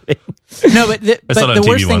 Just kidding. No, but the saw it on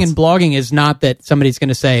worst TV thing once. in blogging is not that somebody's going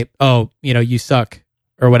to say, oh, you suck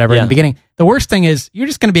or whatever in the beginning. The worst thing is you're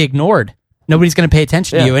just going to be ignored. Nobody's going to pay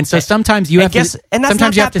attention to you. And so sometimes you have to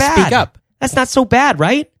speak up. That's not so bad,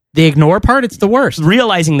 right? The ignore part, it's the worst.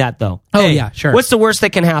 Realizing that, though. Oh, yeah, sure. What's the worst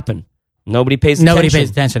that can happen? Nobody pays attention. Nobody pays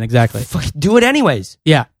attention, exactly. Do it anyways.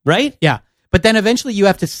 Yeah. Right? Yeah. But then eventually you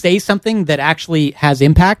have to say something that actually has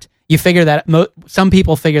impact. You figure that, some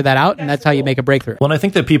people figure that out, and that's how you make a breakthrough. Well, and I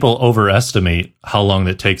think that people overestimate how long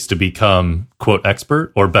it takes to become, quote,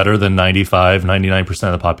 expert or better than 99%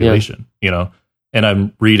 of the population, And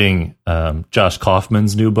I'm reading Josh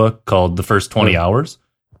Kaufman's new book called The First 20 Hours.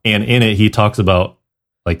 And in it, he talks about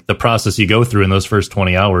like the process you go through in those first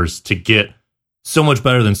 20 hours to get so much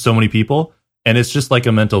better than so many people. And it's just like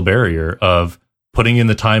a mental barrier of putting in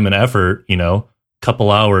the time and effort,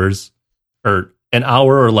 couple hours or an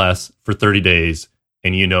hour or less for 30 days.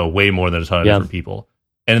 And way more than a ton of different people.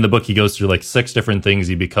 And in the book, he goes through like 6 different things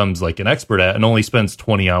he becomes like an expert at and only spends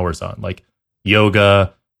 20 hours on, like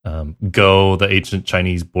yoga, Go, the ancient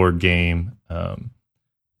Chinese board game,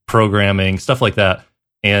 programming, stuff like that.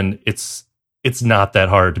 And it's not that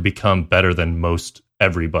hard to become better than most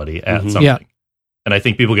everybody at something. Yeah. And I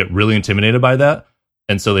think people get really intimidated by that.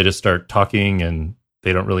 And so they just start talking and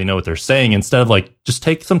they don't really know what they're saying, instead of like, just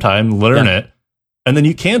take some time, learn it. And then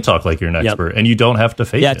you can talk like you're an expert and you don't have to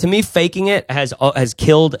fake it. Yeah, to me, faking it has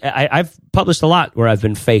killed. I've published a lot where I've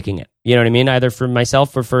been faking it. You know what I mean? Either for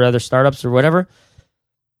myself or for other startups or whatever.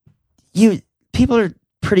 People are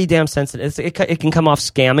pretty damn sensitive. It can come off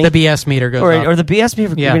scammy. The BS meter goes up. Or the BS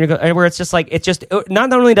meter goes, where it's just like,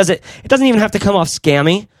 not only does it doesn't even have to come off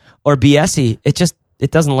scammy or BS-y.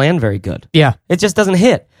 It doesn't land very good. Yeah. It just doesn't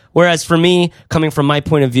hit. Whereas for me, coming from my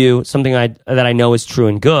point of view, something that I know is true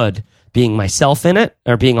and good, being myself in it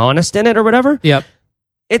or being honest in it or whatever. Yep.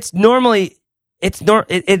 It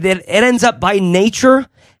ends up by nature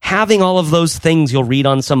having all of those things you'll read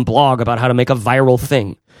on some blog about how to make a viral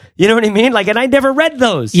thing. You know what I mean? Like, and I never read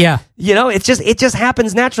those. Yeah. You know, it just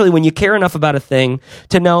happens naturally when you care enough about a thing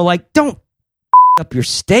to know, like, don't up your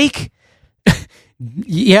steak.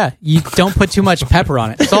 Yeah, you don't put too much pepper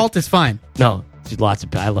on it. Salt is fine. No, lots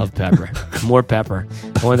of. I love pepper. More pepper.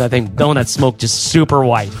 I want that smoke just super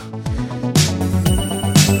white.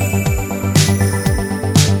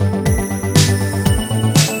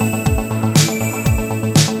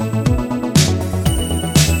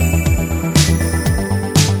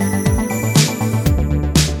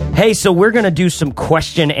 Hey, so we're going to do some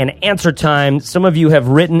question and answer time. Some of you have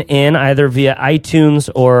written in either via iTunes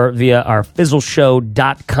or via our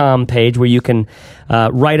fizzleshow.com page where you can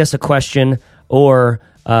write us a question or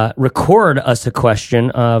record us a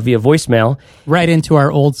question via voicemail. Right into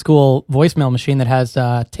our old school voicemail machine that has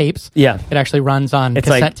tapes. Yeah. It actually runs on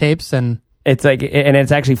cassette tapes and... It's like, and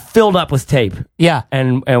it's actually filled up with tape. Yeah.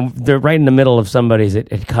 And they're right in the middle of somebody's,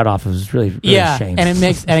 it cut off. It was really yeah. shame. And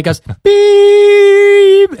it goes beep.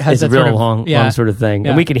 It has it's a real long sort of thing.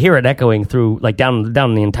 Yeah. And we could hear it echoing through, like down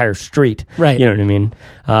the entire street. Right. You know what I mean?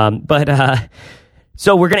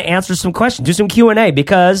 So we're going to answer some questions, do some Q&A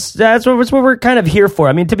because that's what we're kind of here for.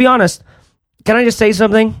 I mean, to be honest, can I just say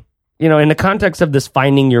something? You know, in the context of this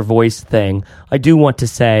finding your voice thing, I do want to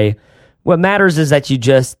say what matters is that you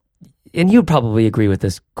just, and you'd probably agree with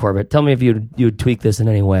this, Corbett. Tell me if you'd tweak this in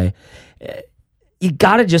any way. You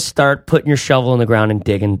got to just start putting your shovel in the ground and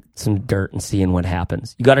digging some dirt and seeing what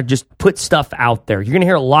happens. You got to just put stuff out there. You're going to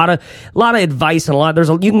hear a lot of advice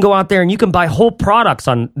and you can go out there and you can buy whole products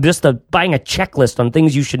on just buying a checklist on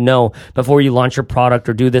things you should know before you launch your product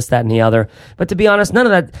or do this, that, and the other. But to be honest, none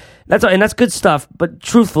of that. That's good stuff. But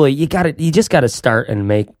truthfully, you just got to start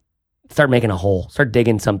making a hole, start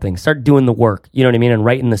digging something, start doing the work, you know what I mean, and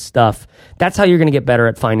writing the stuff. That's how you're going to get better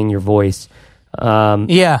at finding your voice.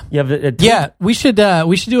 Yeah. You have we should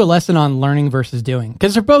do a lesson on learning versus doing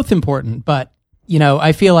because they're both important, but you know,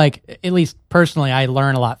 I feel like at least personally, I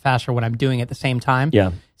learn a lot faster when I'm doing it at the same time.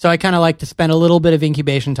 Yeah. So I kind of like to spend a little bit of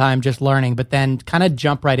incubation time just learning, but then kind of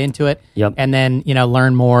jump right into it. Yep. And then, you know,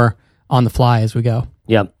 learn more on the fly as we go.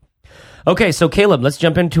 Yep. Okay. So Caleb, let's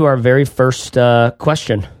jump into our very first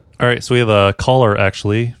question. All right, so we have a caller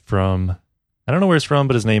actually from, I don't know where he's from,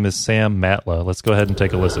 but his name is Sam Matla. Let's go ahead and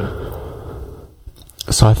take a listen.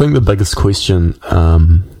 So I think the biggest question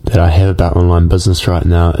that I have about online business right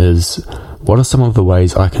now is what are some of the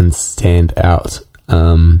ways I can stand out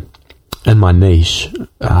in my niche,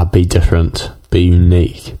 be different, be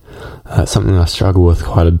unique? It's something I struggle with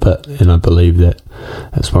quite a bit, and I believe that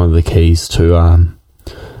it's one of the keys to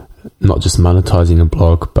not just monetizing a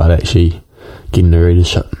blog, but actually getting the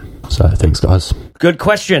readership. So thanks, guys. Good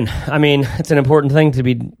question. I mean, it's an important thing to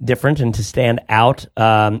be different and to stand out.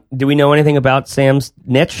 Do we know anything about Sam's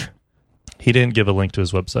niche? He didn't give a link to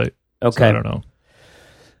his website. Okay. So I don't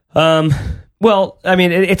know. Well, I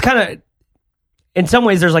mean, it's kind of, in some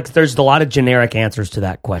ways, there's a lot of generic answers to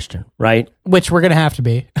that question, right? Which we're going to have to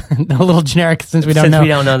be a little generic since we don't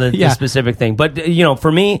know the specific thing. But, you know,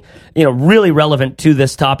 for me, you know, really relevant to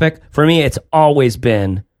this topic, for me, it's always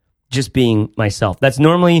been just being myself. That's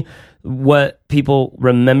normally what people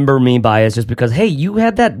remember me by, is just because, hey, you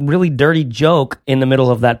had that really dirty joke in the middle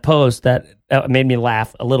of that post that made me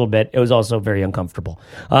laugh a little bit. It was also very uncomfortable.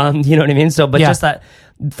 You know what I mean? So, but just that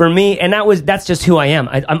for me, and that's just who I am.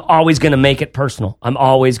 I'm always going to make it personal. I'm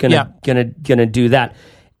always gonna do that.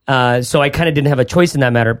 So I kind of didn't have a choice in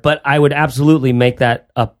that matter, but I would absolutely make that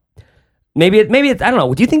up. Maybe it's, I don't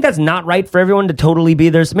know. Do you think that's not right for everyone to totally be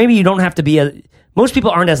there? So maybe you don't have to be most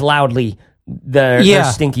people aren't as loudly their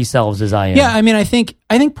stinky selves as I am. Yeah, I mean, I think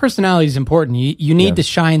personality is important. You need to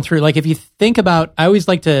shine through. Like if you think about, I always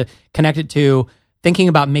like to connect it to thinking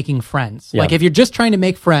about making friends. Yeah. Like if you're just trying to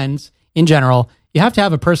make friends in general, you have to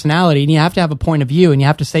have a personality and you have to have a point of view and you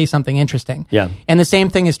have to say something interesting. Yeah. And the same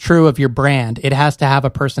thing is true of your brand. It has to have a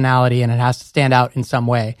personality and it has to stand out in some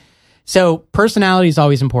way. So personality is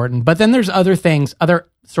always important. But then there's other things, other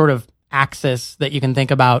sort of axis that you can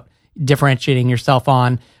think about differentiating yourself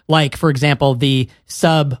on, like for example the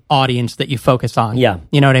sub audience that you focus on. Yeah,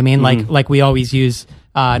 you know what I mean. Like we always use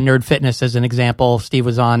Nerd Fitness as an example. Steve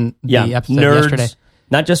was on the episode yesterday.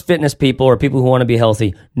 Not just fitness people or people who want to be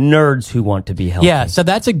healthy, nerds who want to be healthy. Yeah, so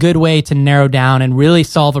that's a good way to narrow down and really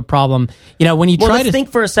solve a problem. You know, when you try to think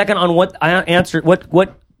for a second on what I answered,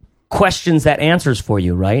 what questions that answers for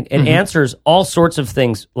you, right? It answers all sorts of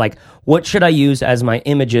things like, what should I use as my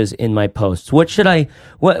images in my posts? What should I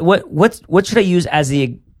use as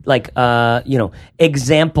the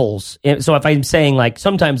examples. So if I'm saying like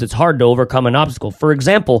sometimes it's hard to overcome an obstacle. For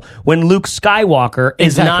example, when Luke Skywalker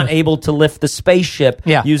is not able to lift the spaceship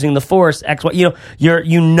using the Force, you're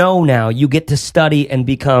now you get to study and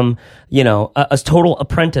become a total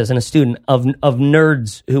apprentice and a student of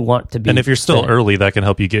nerds who want to be. And if you're still early, that can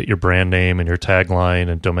help you get your brand name and your tagline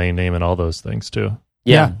and domain name and all those things too.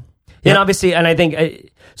 Yeah. And obviously, and I think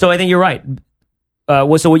you're right.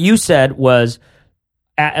 So what you said was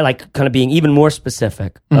like kind of being even more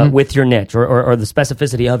specific with your niche or the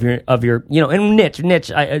specificity of your and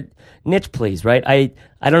niche please, right?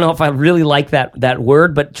 I don't know if I really like that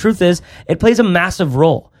word, but truth is it plays a massive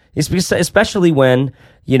role. Especially when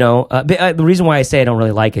the reason why I say I don't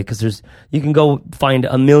really like it because you can go find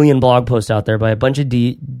a million blog posts out there by a bunch of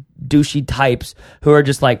douchey types who are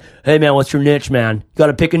just like, hey man, what's your niche, man? You got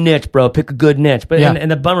to pick a niche, bro. Pick a good niche. But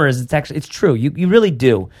and the bummer is it's true. You really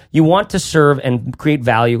do. You want to serve and create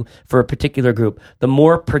value for a particular group. The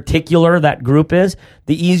more particular that group is,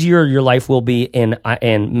 the easier your life will be in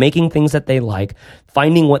making things that they like,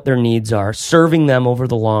 finding what their needs are, serving them over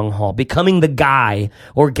the long haul, becoming the guy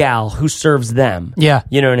or gal who serves them. Yeah.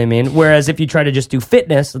 You know what I mean? Whereas if you try to just do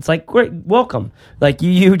fitness, it's like, great, welcome. Like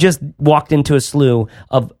you just walked into a slew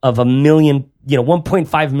of a million,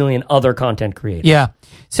 1.5 million other content creators. Yeah.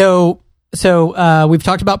 So we've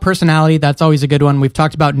talked about personality. That's always a good one. We've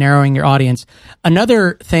talked about narrowing your audience.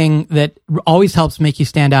 Another thing that always helps make you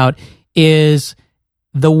stand out is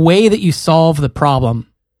the way that you solve the problem.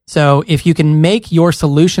 So if you can make your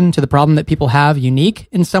solution to the problem that people have unique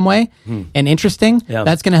in some way and interesting,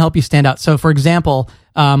 that's going to help you stand out. So for example,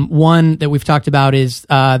 one that we've talked about is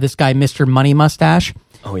this guy, Mr. Money Mustache,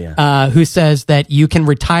 who says that you can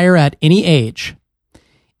retire at any age.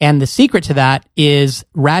 And the secret to that is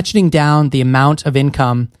ratcheting down the amount of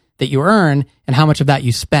income that you earn and how much of that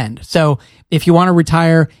you spend. So if you want to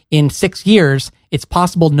retire in 6 years, it's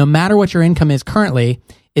possible no matter what your income is currently.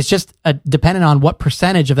 It's just dependent on what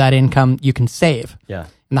percentage of that income you can save. Yeah.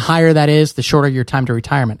 And the higher that is, the shorter your time to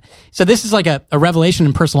retirement. So this is like a revelation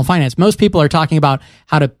in personal finance. Most people are talking about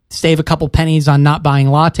how to save a couple pennies on not buying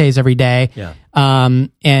lattes every day,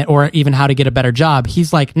 or even how to get a better job.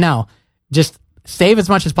 He's like, no, just save as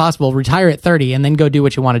much as possible, retire at 30, and then go do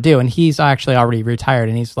what you want to do. And he's actually already retired,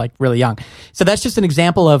 and he's like really young. So that's just an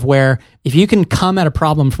example of where if you can come at a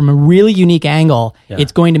problem from a really unique angle,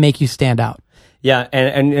 it's going to make you stand out. Yeah,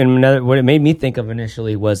 and another, what it made me think of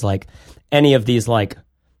initially was like any of these like,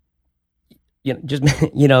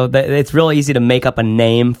 it's real easy to make up a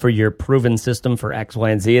name for your proven system for X, Y,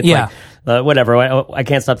 and Z. It's like, whatever. I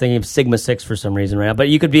can't stop thinking of Sigma 6 for some reason right now. But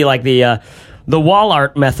you could be like the wall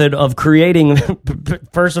art method of creating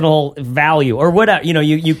personal value or whatever.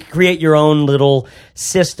 You create your own little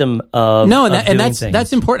system of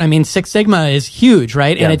that's important. I mean, Six Sigma is huge,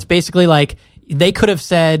 right? Yeah. And it's basically like they could have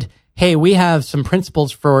said, hey, we have some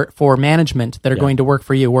principles for management that are going to work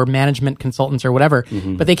for you, or management consultants or whatever.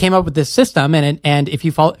 Mm-hmm. But they came up with this system, and if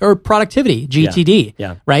you follow, or productivity,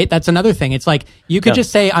 GTD, right? That's another thing. It's like you could just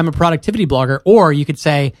say, I'm a productivity blogger, or you could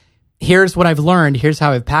say, here's what I've learned, here's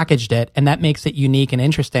how I've packaged it, and that makes it unique and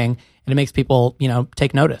interesting, and it makes people,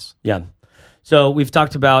 take notice. Yeah. So we've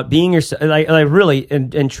talked about being yourself. Like really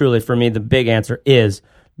and truly, for me, the big answer is.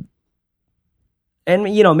 And,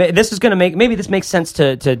 this is going to maybe this makes sense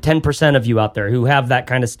to 10% of you out there who have that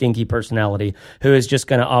kind of stinky personality, who is just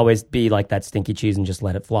going to always be like that stinky cheese and just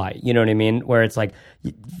let it fly. You know what I mean? Where it's like,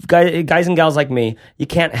 guys and gals like me, you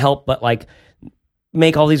can't help but like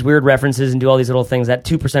make all these weird references and do all these little things that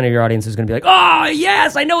 2% of your audience is going to be like, oh,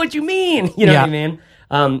 yes, I know what you mean. You know what I mean?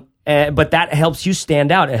 But that helps you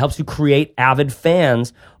stand out. It helps you create avid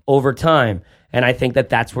fans over time. And I think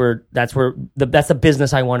that's the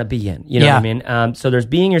business I want to be in. You know what I mean? So there's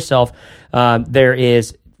being yourself.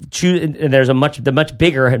 There's the much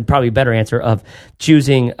bigger and probably better answer of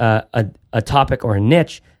choosing a topic or a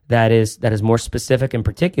niche that is more specific and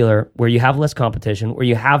particular, where you have less competition, where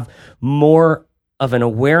you have more of an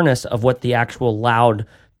awareness of what the actual loud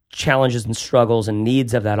challenges and struggles and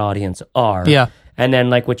needs of that audience are. Yeah. And then,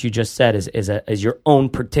 like what you just said, is your own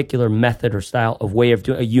particular method or style of way of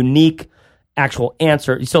doing a unique actual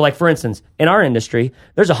answer. So like, for instance, in our industry,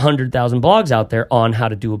 there's 100,000 blogs out there on how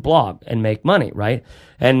to do a blog and make money, right?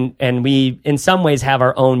 And we, in some ways, have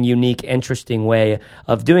our own unique, interesting way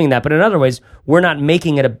of doing that. But in other ways, we're not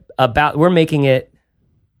making it we're making it,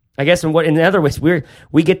 I guess, in other ways,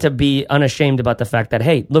 we get to be unashamed about the fact that,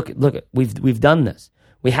 hey, look, we've done this.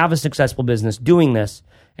 We have a successful business doing this,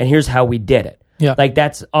 and here's how we did it. Yeah. Like,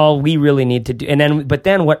 that's all we really need to do. And then,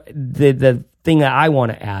 what the thing that I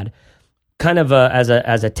want to add, kind of as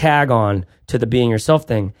a tag on to the being yourself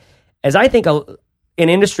thing, as I think an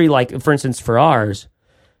industry like, for instance, for ours,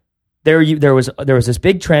 there was this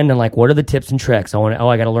big trend in like, what are the tips and tricks?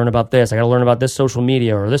 I got to learn about this. I got to learn about this social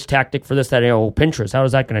media or this tactic for this, that, Pinterest. How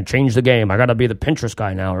is that going to change the game? I got to be the Pinterest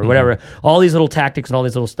guy now or whatever. All these little tactics and all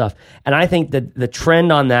these little stuff. And I think that the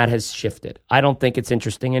trend on that has shifted. I don't think it's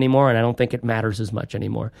interesting anymore, and I don't think it matters as much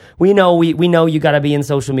anymore. We know you got to be in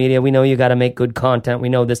social media. We know you got to make good content. We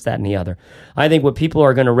know this, that, and the other. I think what people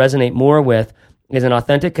are going to resonate more with is an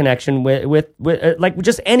authentic connection with like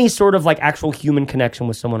just any sort of like actual human connection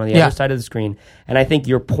with someone on the other side of the screen. And I think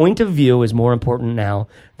your point of view is more important now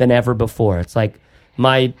than ever before. It's like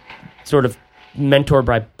my sort of mentor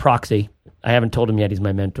by proxy. I haven't told him yet he's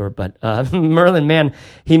my mentor, but Merlin Mann,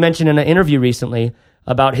 he mentioned in an interview recently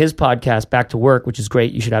about his podcast, Back to Work, which is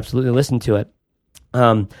great. You should absolutely listen to it.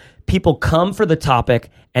 People come for the topic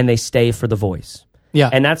and they stay for the voice. Yeah,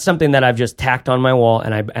 and that's something that I've just tacked on my wall,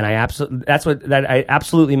 and I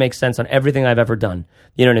absolutely makes sense on everything I've ever done.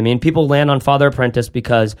 You know what I mean? People land on Father Apprentice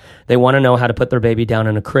because they want to know how to put their baby down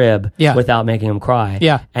in a crib without making them cry.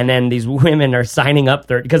 Yeah, and then these women are signing up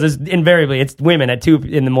there because it's women at 2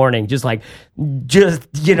 a.m, just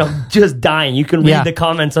dying. You can read the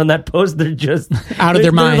comments on that post; they're just out of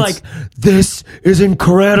their minds. Like, this is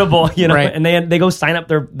incredible, right. And they go sign up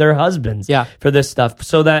their husbands for this stuff.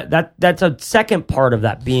 So that's a second part of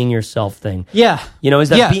that being yourself thing. Yeah. Is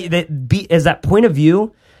that is that point of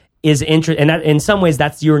view is interesting, and that in some ways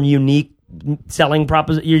that's your unique selling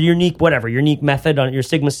proposition, your unique method on your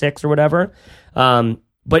Sigma 6 or whatever.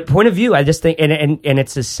 But point of view, I just think, and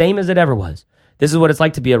it's the same as it ever was. This is what it's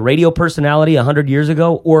like to be a radio personality 100 years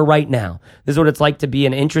ago or right now. This is what it's like to be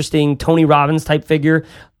an interesting Tony Robbins type figure,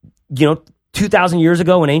 2,000 years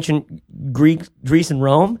ago in ancient Greece and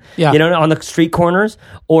Rome, on the street corners,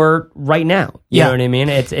 or right now. You know what I mean?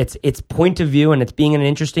 It's point of view, and it's being an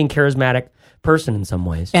interesting, charismatic person in some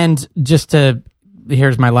ways. And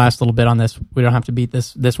here's my last little bit on this. We don't have to beat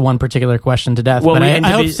this one particular question to death, but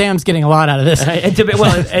I hope Sam's getting a lot out of this. I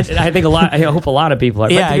hope a lot of people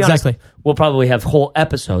are. Yeah, exactly. Honest, we'll probably have whole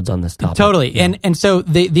episodes on this topic. Totally. Yeah. And so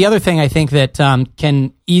the other thing I think that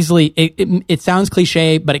can easily, it sounds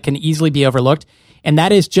cliche, but it can easily be overlooked. And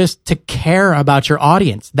that is just to care about your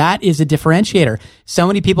audience. That is a differentiator. So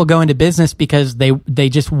many people go into business because they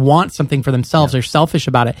just want something for themselves. They're selfish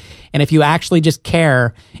about it. And if you actually just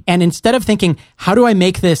care, and instead of thinking, how do I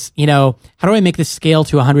make this scale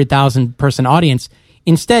to 100,000 person audience?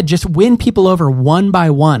 Instead, just win people over one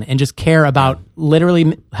by one and just care about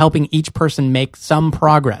literally helping each person make some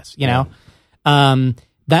progress,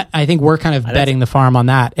 That I think we're kind of betting the farm on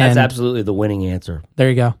that. That's absolutely the winning answer. There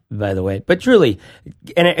you go. By the way, but truly,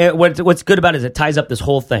 and what's good about it is it ties up this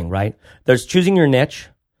whole thing, right? There's choosing your niche,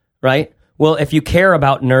 right? Well, if you care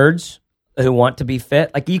about nerds who want to be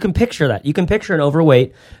fit, like you can picture that. You can picture an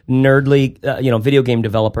overweight, nerdly, video game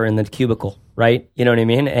developer in the cubicle, right? You know what I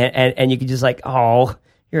mean? And you can just like, oh,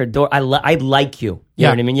 you're adorable. I like you. You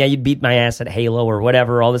know what I mean? Yeah, you beat my ass at Halo or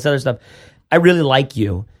whatever, all this other stuff. I really like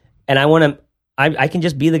you, and I want to. I can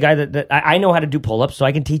just be the guy that I know how to do pull-ups, so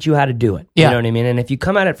I can teach you how to do it. You know what I mean? And if you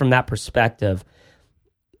come at it from that perspective,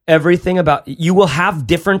 everything about you will have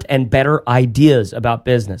different and better ideas about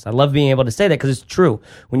business. I love being able to say that because it's true.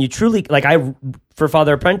 When you truly for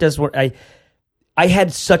Father Apprentice, I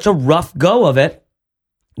had such a rough go of it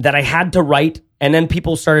that I had to write, and then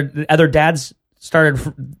other dads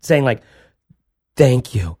started saying like,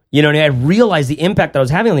 thank you. You know what I mean? I realized the impact that I was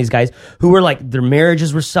having on these guys who were like, their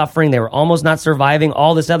marriages were suffering. They were almost not surviving,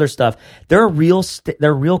 all this other stuff. There are real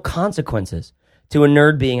consequences to a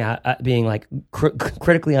nerd being like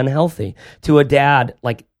critically unhealthy, to a dad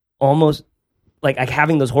like almost like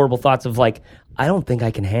having those horrible thoughts of like, I don't think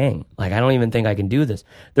I can hang. Like, I don't even think I can do this.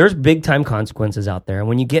 There's big time consequences out there. And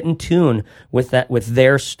when you get in tune with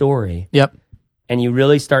their story. Yep. And you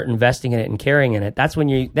really start investing in it and caring in it, that's when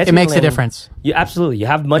it makes a difference. You absolutely, you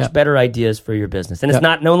have much better ideas for your business, and it's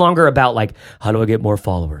no longer about like, how do I get more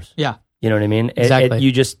followers? Yeah, you know what I mean. Exactly.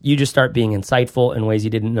 You just start being insightful in ways you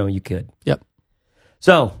didn't know you could. Yep.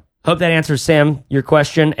 So hope that answers, Sam, your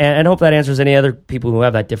question, and hope that answers any other people who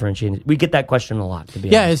have that differentiation. We get that question a lot. To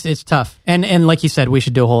be honest. It's tough, and like you said, we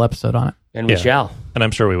should do a whole episode on it, and we shall, and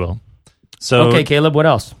I'm sure we will. So, okay, Caleb, what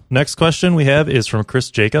else? Next question we have is from Chris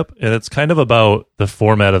Jacob, and it's kind of about the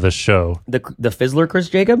format of the show. The Fizzler Chris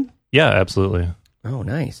Jacob? Yeah, absolutely. Oh,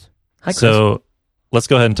 nice. Hi, Chris. So let's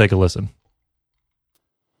go ahead and take a listen.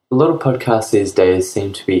 A lot of podcasts these days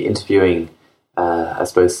seem to be interviewing, I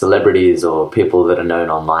suppose, celebrities or people that are known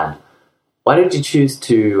online. Why did you choose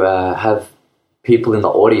to have people in the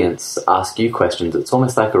audience ask you questions? It's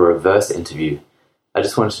almost like a reverse interview. I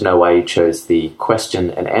just wanted to know why you chose the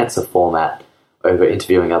question and answer format over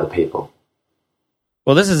interviewing other people.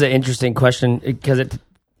 Well, this is an interesting question because It's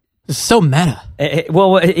so meta.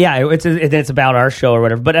 it's about our show or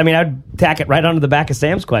whatever. But I mean, I'd tack it right onto the back of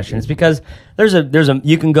Sam's question. It's because there's a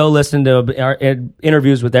you can go listen to our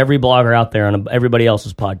interviews with every blogger out there on everybody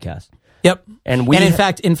else's podcast. Yep. And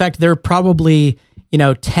in fact, there are probably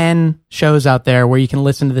 10 shows out there where you can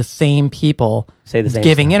listen to the same people say the same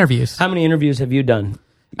giving stuff. interviews. How many interviews have you done?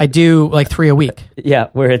 I do like 3 a week. Yeah,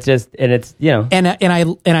 where it's just and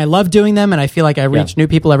I love doing them, and I feel like I reach new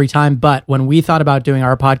people every time. But when we thought about doing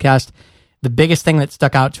our podcast, the biggest thing that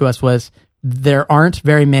stuck out to us was there aren't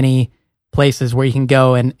very many places where you can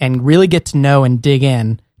go and really get to know and dig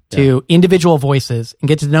in to individual voices and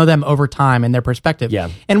get to know them over time and their perspective.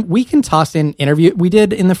 Yeah. And we can toss in interview. We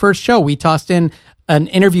did in the first show, we tossed in an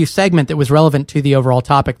interview segment that was relevant to the overall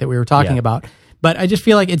topic that we were talking about. But I just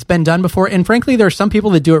feel like it's been done before. And frankly, there are some people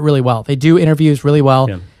that do it really well. They do interviews really well.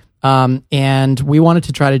 Yeah. And we wanted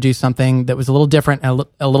to try to do something that was a little different and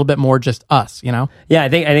a little bit more just us, Yeah, I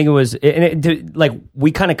think it was like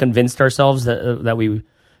we kind of convinced ourselves that we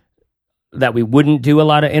wouldn't do a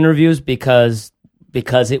lot of interviews because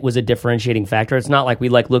it was a differentiating factor. It's not like we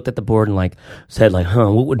looked at the board and said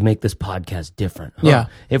what would make this podcast different?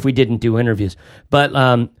 If we didn't do interviews. But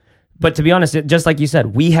to be honest, just like you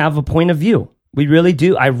said, we have a point of view. We really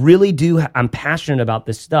do. I really do. I'm passionate about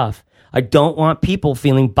this stuff. I don't want people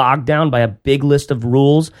feeling bogged down by a big list of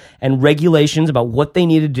rules and regulations about what they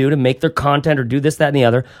need to do to make their content or do this, that, and the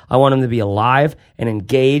other. I want them to be alive and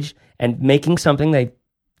engaged and making something they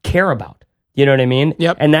care about. You know what I mean?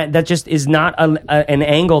 Yep. And that just is not an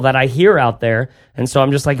angle that I hear out there. And so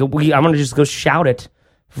I'm just like, I'm going to just go shout it,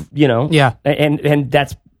 Yeah. And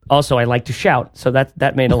that's also, I like to shout. So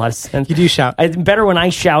that made a lot of sense. You do shout. It's better when I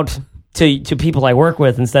shout to people I work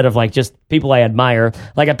with instead of just people I admire,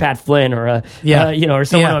 like a Pat Flynn or or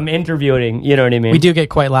someone I'm interviewing. You know what I mean? We do get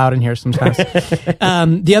quite loud in here sometimes.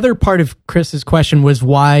 The other part of Chris's question was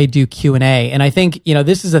why do Q&A? And I think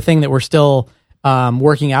this is a thing that we're still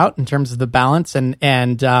working out in terms of the balance, and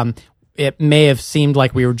it may have seemed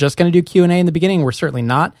like we were just going to do Q&A in the beginning. We're certainly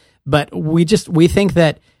not, but we think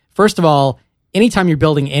that first of all, anytime you're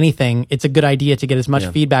building anything, it's a good idea to get as much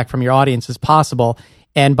feedback from your audience as possible.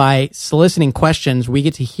 And by soliciting questions, we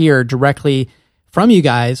get to hear directly from you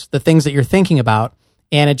guys the things that you're thinking about.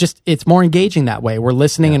 And it's more engaging that way. We're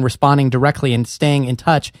listening and responding directly and staying in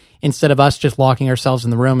touch instead of us just locking ourselves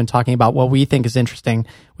in the room and talking about what we think is interesting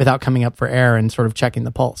without coming up for air and sort of checking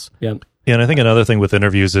the pulse. Yeah, and I think another thing with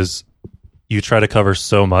interviews is you try to cover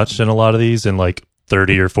so much in a lot of these in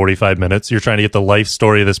 30 or 45 minutes. You're trying to get the life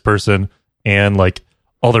story of this person and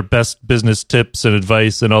all their best business tips and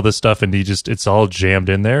advice and all this stuff, and it's all jammed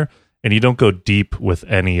in there, and you don't go deep with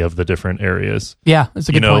any of the different areas. Yeah, that's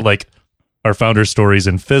a good point. Our founder stories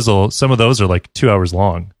in Fizzle, some of those are 2 hours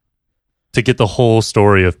long to get the whole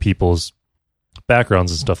story of people's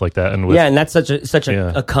backgrounds and stuff like that. And and that's such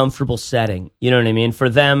a comfortable setting. You know what I mean? For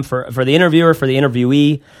them, for the interviewer, for the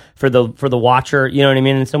interviewee, for the watcher. You know what I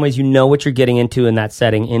mean? In some ways, what you're getting into in that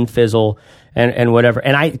setting in Fizzle and whatever.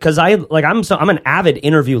 And I'm an avid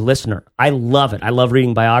interview listener. I love it. I love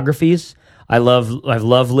reading biographies. I love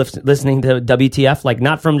listening to WTF,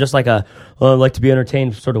 not from just I like to be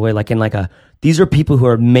entertained sort of way, these are people who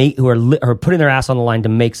are putting their ass on the line to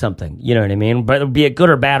make something. You know what I mean? But be it good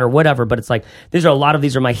or bad or whatever. But it's these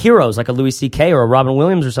are my heroes, like a Louis C.K. or a Robin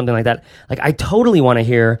Williams or something like that. I totally want to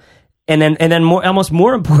hear, and then almost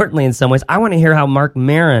more importantly in some ways, I want to hear how Mark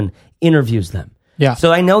Maron interviews them. Yeah.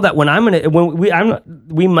 So I know that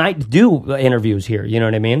we might do interviews here. You know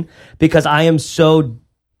what I mean? Because I'm so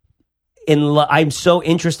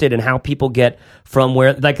interested in how people get from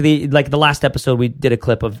where the last episode we did a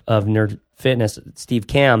clip of Nerd Fitness, Steve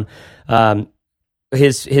Cam,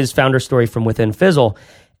 his founder story from within Fizzle,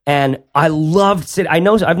 and I loved it. I've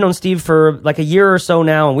known Steve for a year or so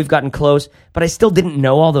now, and we've gotten close, but I still didn't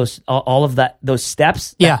know all of those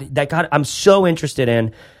steps. I'm so interested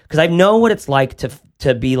in, because I know what it's like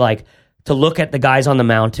to be to look at the guys on the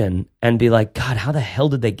mountain and be like, God, how the hell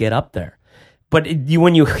did they get up there? But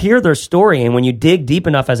when you hear their story and when you dig deep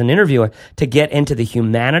enough as an interviewer to get into the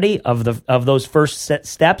humanity of those first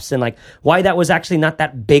steps and why that was actually not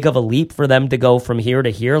that big of a leap for them to go from here to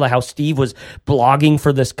here, how Steve was blogging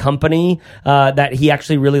for this company that he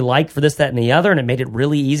actually really liked for this, that, and the other, and it made it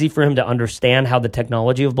really easy for him to understand how the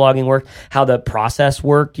technology of blogging worked, how the process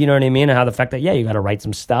worked, you know what I mean, and how the fact that you got to write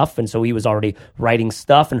some stuff, and so he was already writing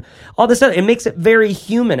stuff and all this stuff. It makes it very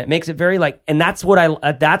human. It makes it very and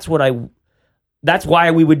that's why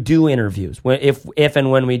we would do interviews. If and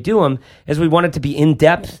when we do them, is we want it to be in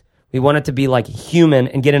depth. We want it to be human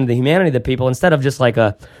and get into the humanity of the people instead of just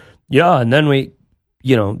and then we,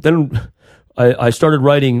 then I started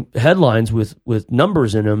writing headlines with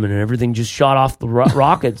numbers in them, and everything just shot off the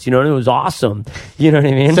rockets. You know, and it was awesome. You know what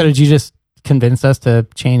I mean? So did you just convince us to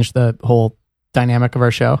change the whole dynamic of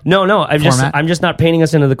our show? No. I'm just not painting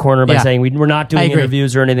us into the corner by saying we're not doing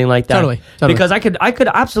interviews or anything like that. Totally. Because I could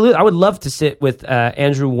absolutely, I would love to sit with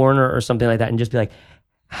Andrew Warner or something like that and just be like,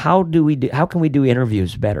 how can we do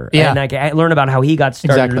interviews better? Yeah. And I learn about how he got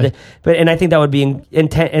started. Exactly. And I think that would be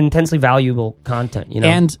intensely valuable content, you know?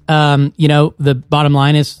 And, the bottom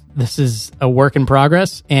line is this is a work in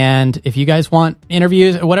progress. And if you guys want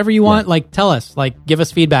interviews, whatever you want, tell us, give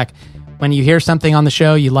us feedback. When you hear something on the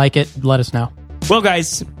show, you like it, let us know. Well,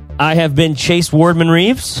 guys, I have been Chase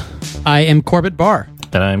Wardman-Reeves. I am Corbett Barr.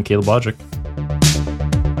 And I'm Caleb Wojcik.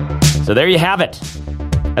 So there you have it.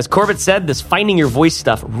 As Corbett said, this finding your voice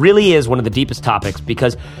stuff really is one of the deepest topics,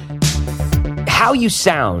 because how you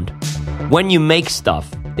sound when you make stuff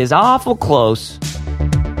is awful close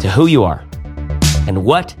to who you are and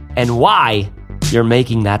what and why you're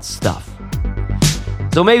making that stuff.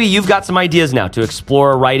 So maybe you've got some ideas now to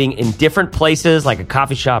explore writing in different places, like a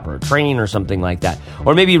coffee shop or a train or something like that.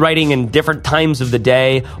 Or maybe writing in different times of the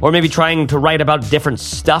day, or maybe trying to write about different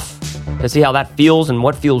stuff to see how that feels and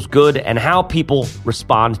what feels good and how people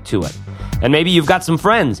respond to it. And maybe you've got some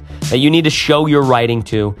friends that you need to show your writing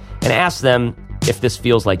to and ask them if this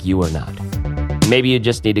feels like you or not. Maybe you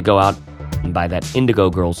just need to go out and buy that Indigo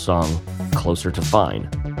Girls song, Closer to Fine,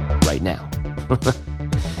 right now.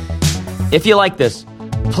 If you like this,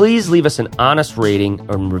 please leave us an honest rating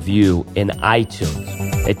and review in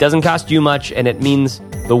iTunes. It doesn't cost you much, and it means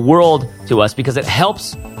the world to us because it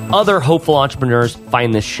helps other hopeful entrepreneurs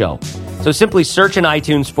find this show. So simply search in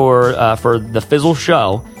iTunes for The Fizzle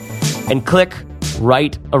Show and click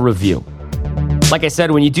Write a Review. Like I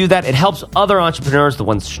said, when you do that, it helps other entrepreneurs, the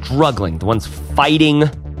ones struggling, the ones fighting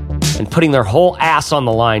and putting their whole ass on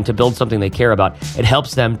the line to build something they care about. It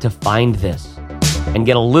helps them to find this and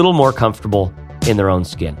get a little more comfortable in their own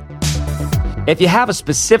skin. If you have a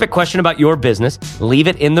specific question about your business, leave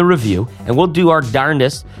it in the review, and we'll do our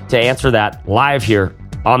darndest to answer that live here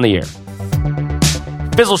on the air.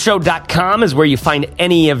 FizzleShow.com is where you find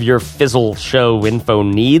any of your Fizzle Show info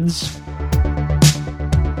needs.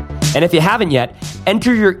 And if you haven't yet,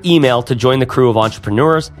 enter your email to join the crew of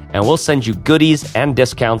entrepreneurs, and we'll send you goodies and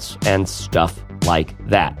discounts and stuff like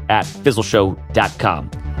that at FizzleShow.com.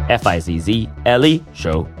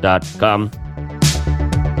 FizzleShow.com.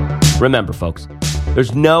 Remember, folks,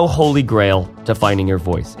 there's no holy grail to finding your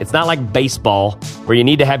voice. It's not like baseball, where you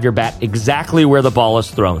need to have your bat exactly where the ball is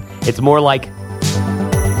thrown. It's more like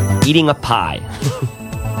eating a pie.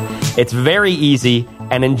 It's very easy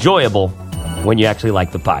and enjoyable when you actually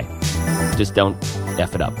like the pie. Just don't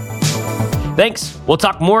F it up. Thanks. We'll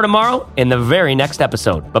talk more tomorrow in the very next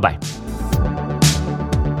episode. Bye-bye.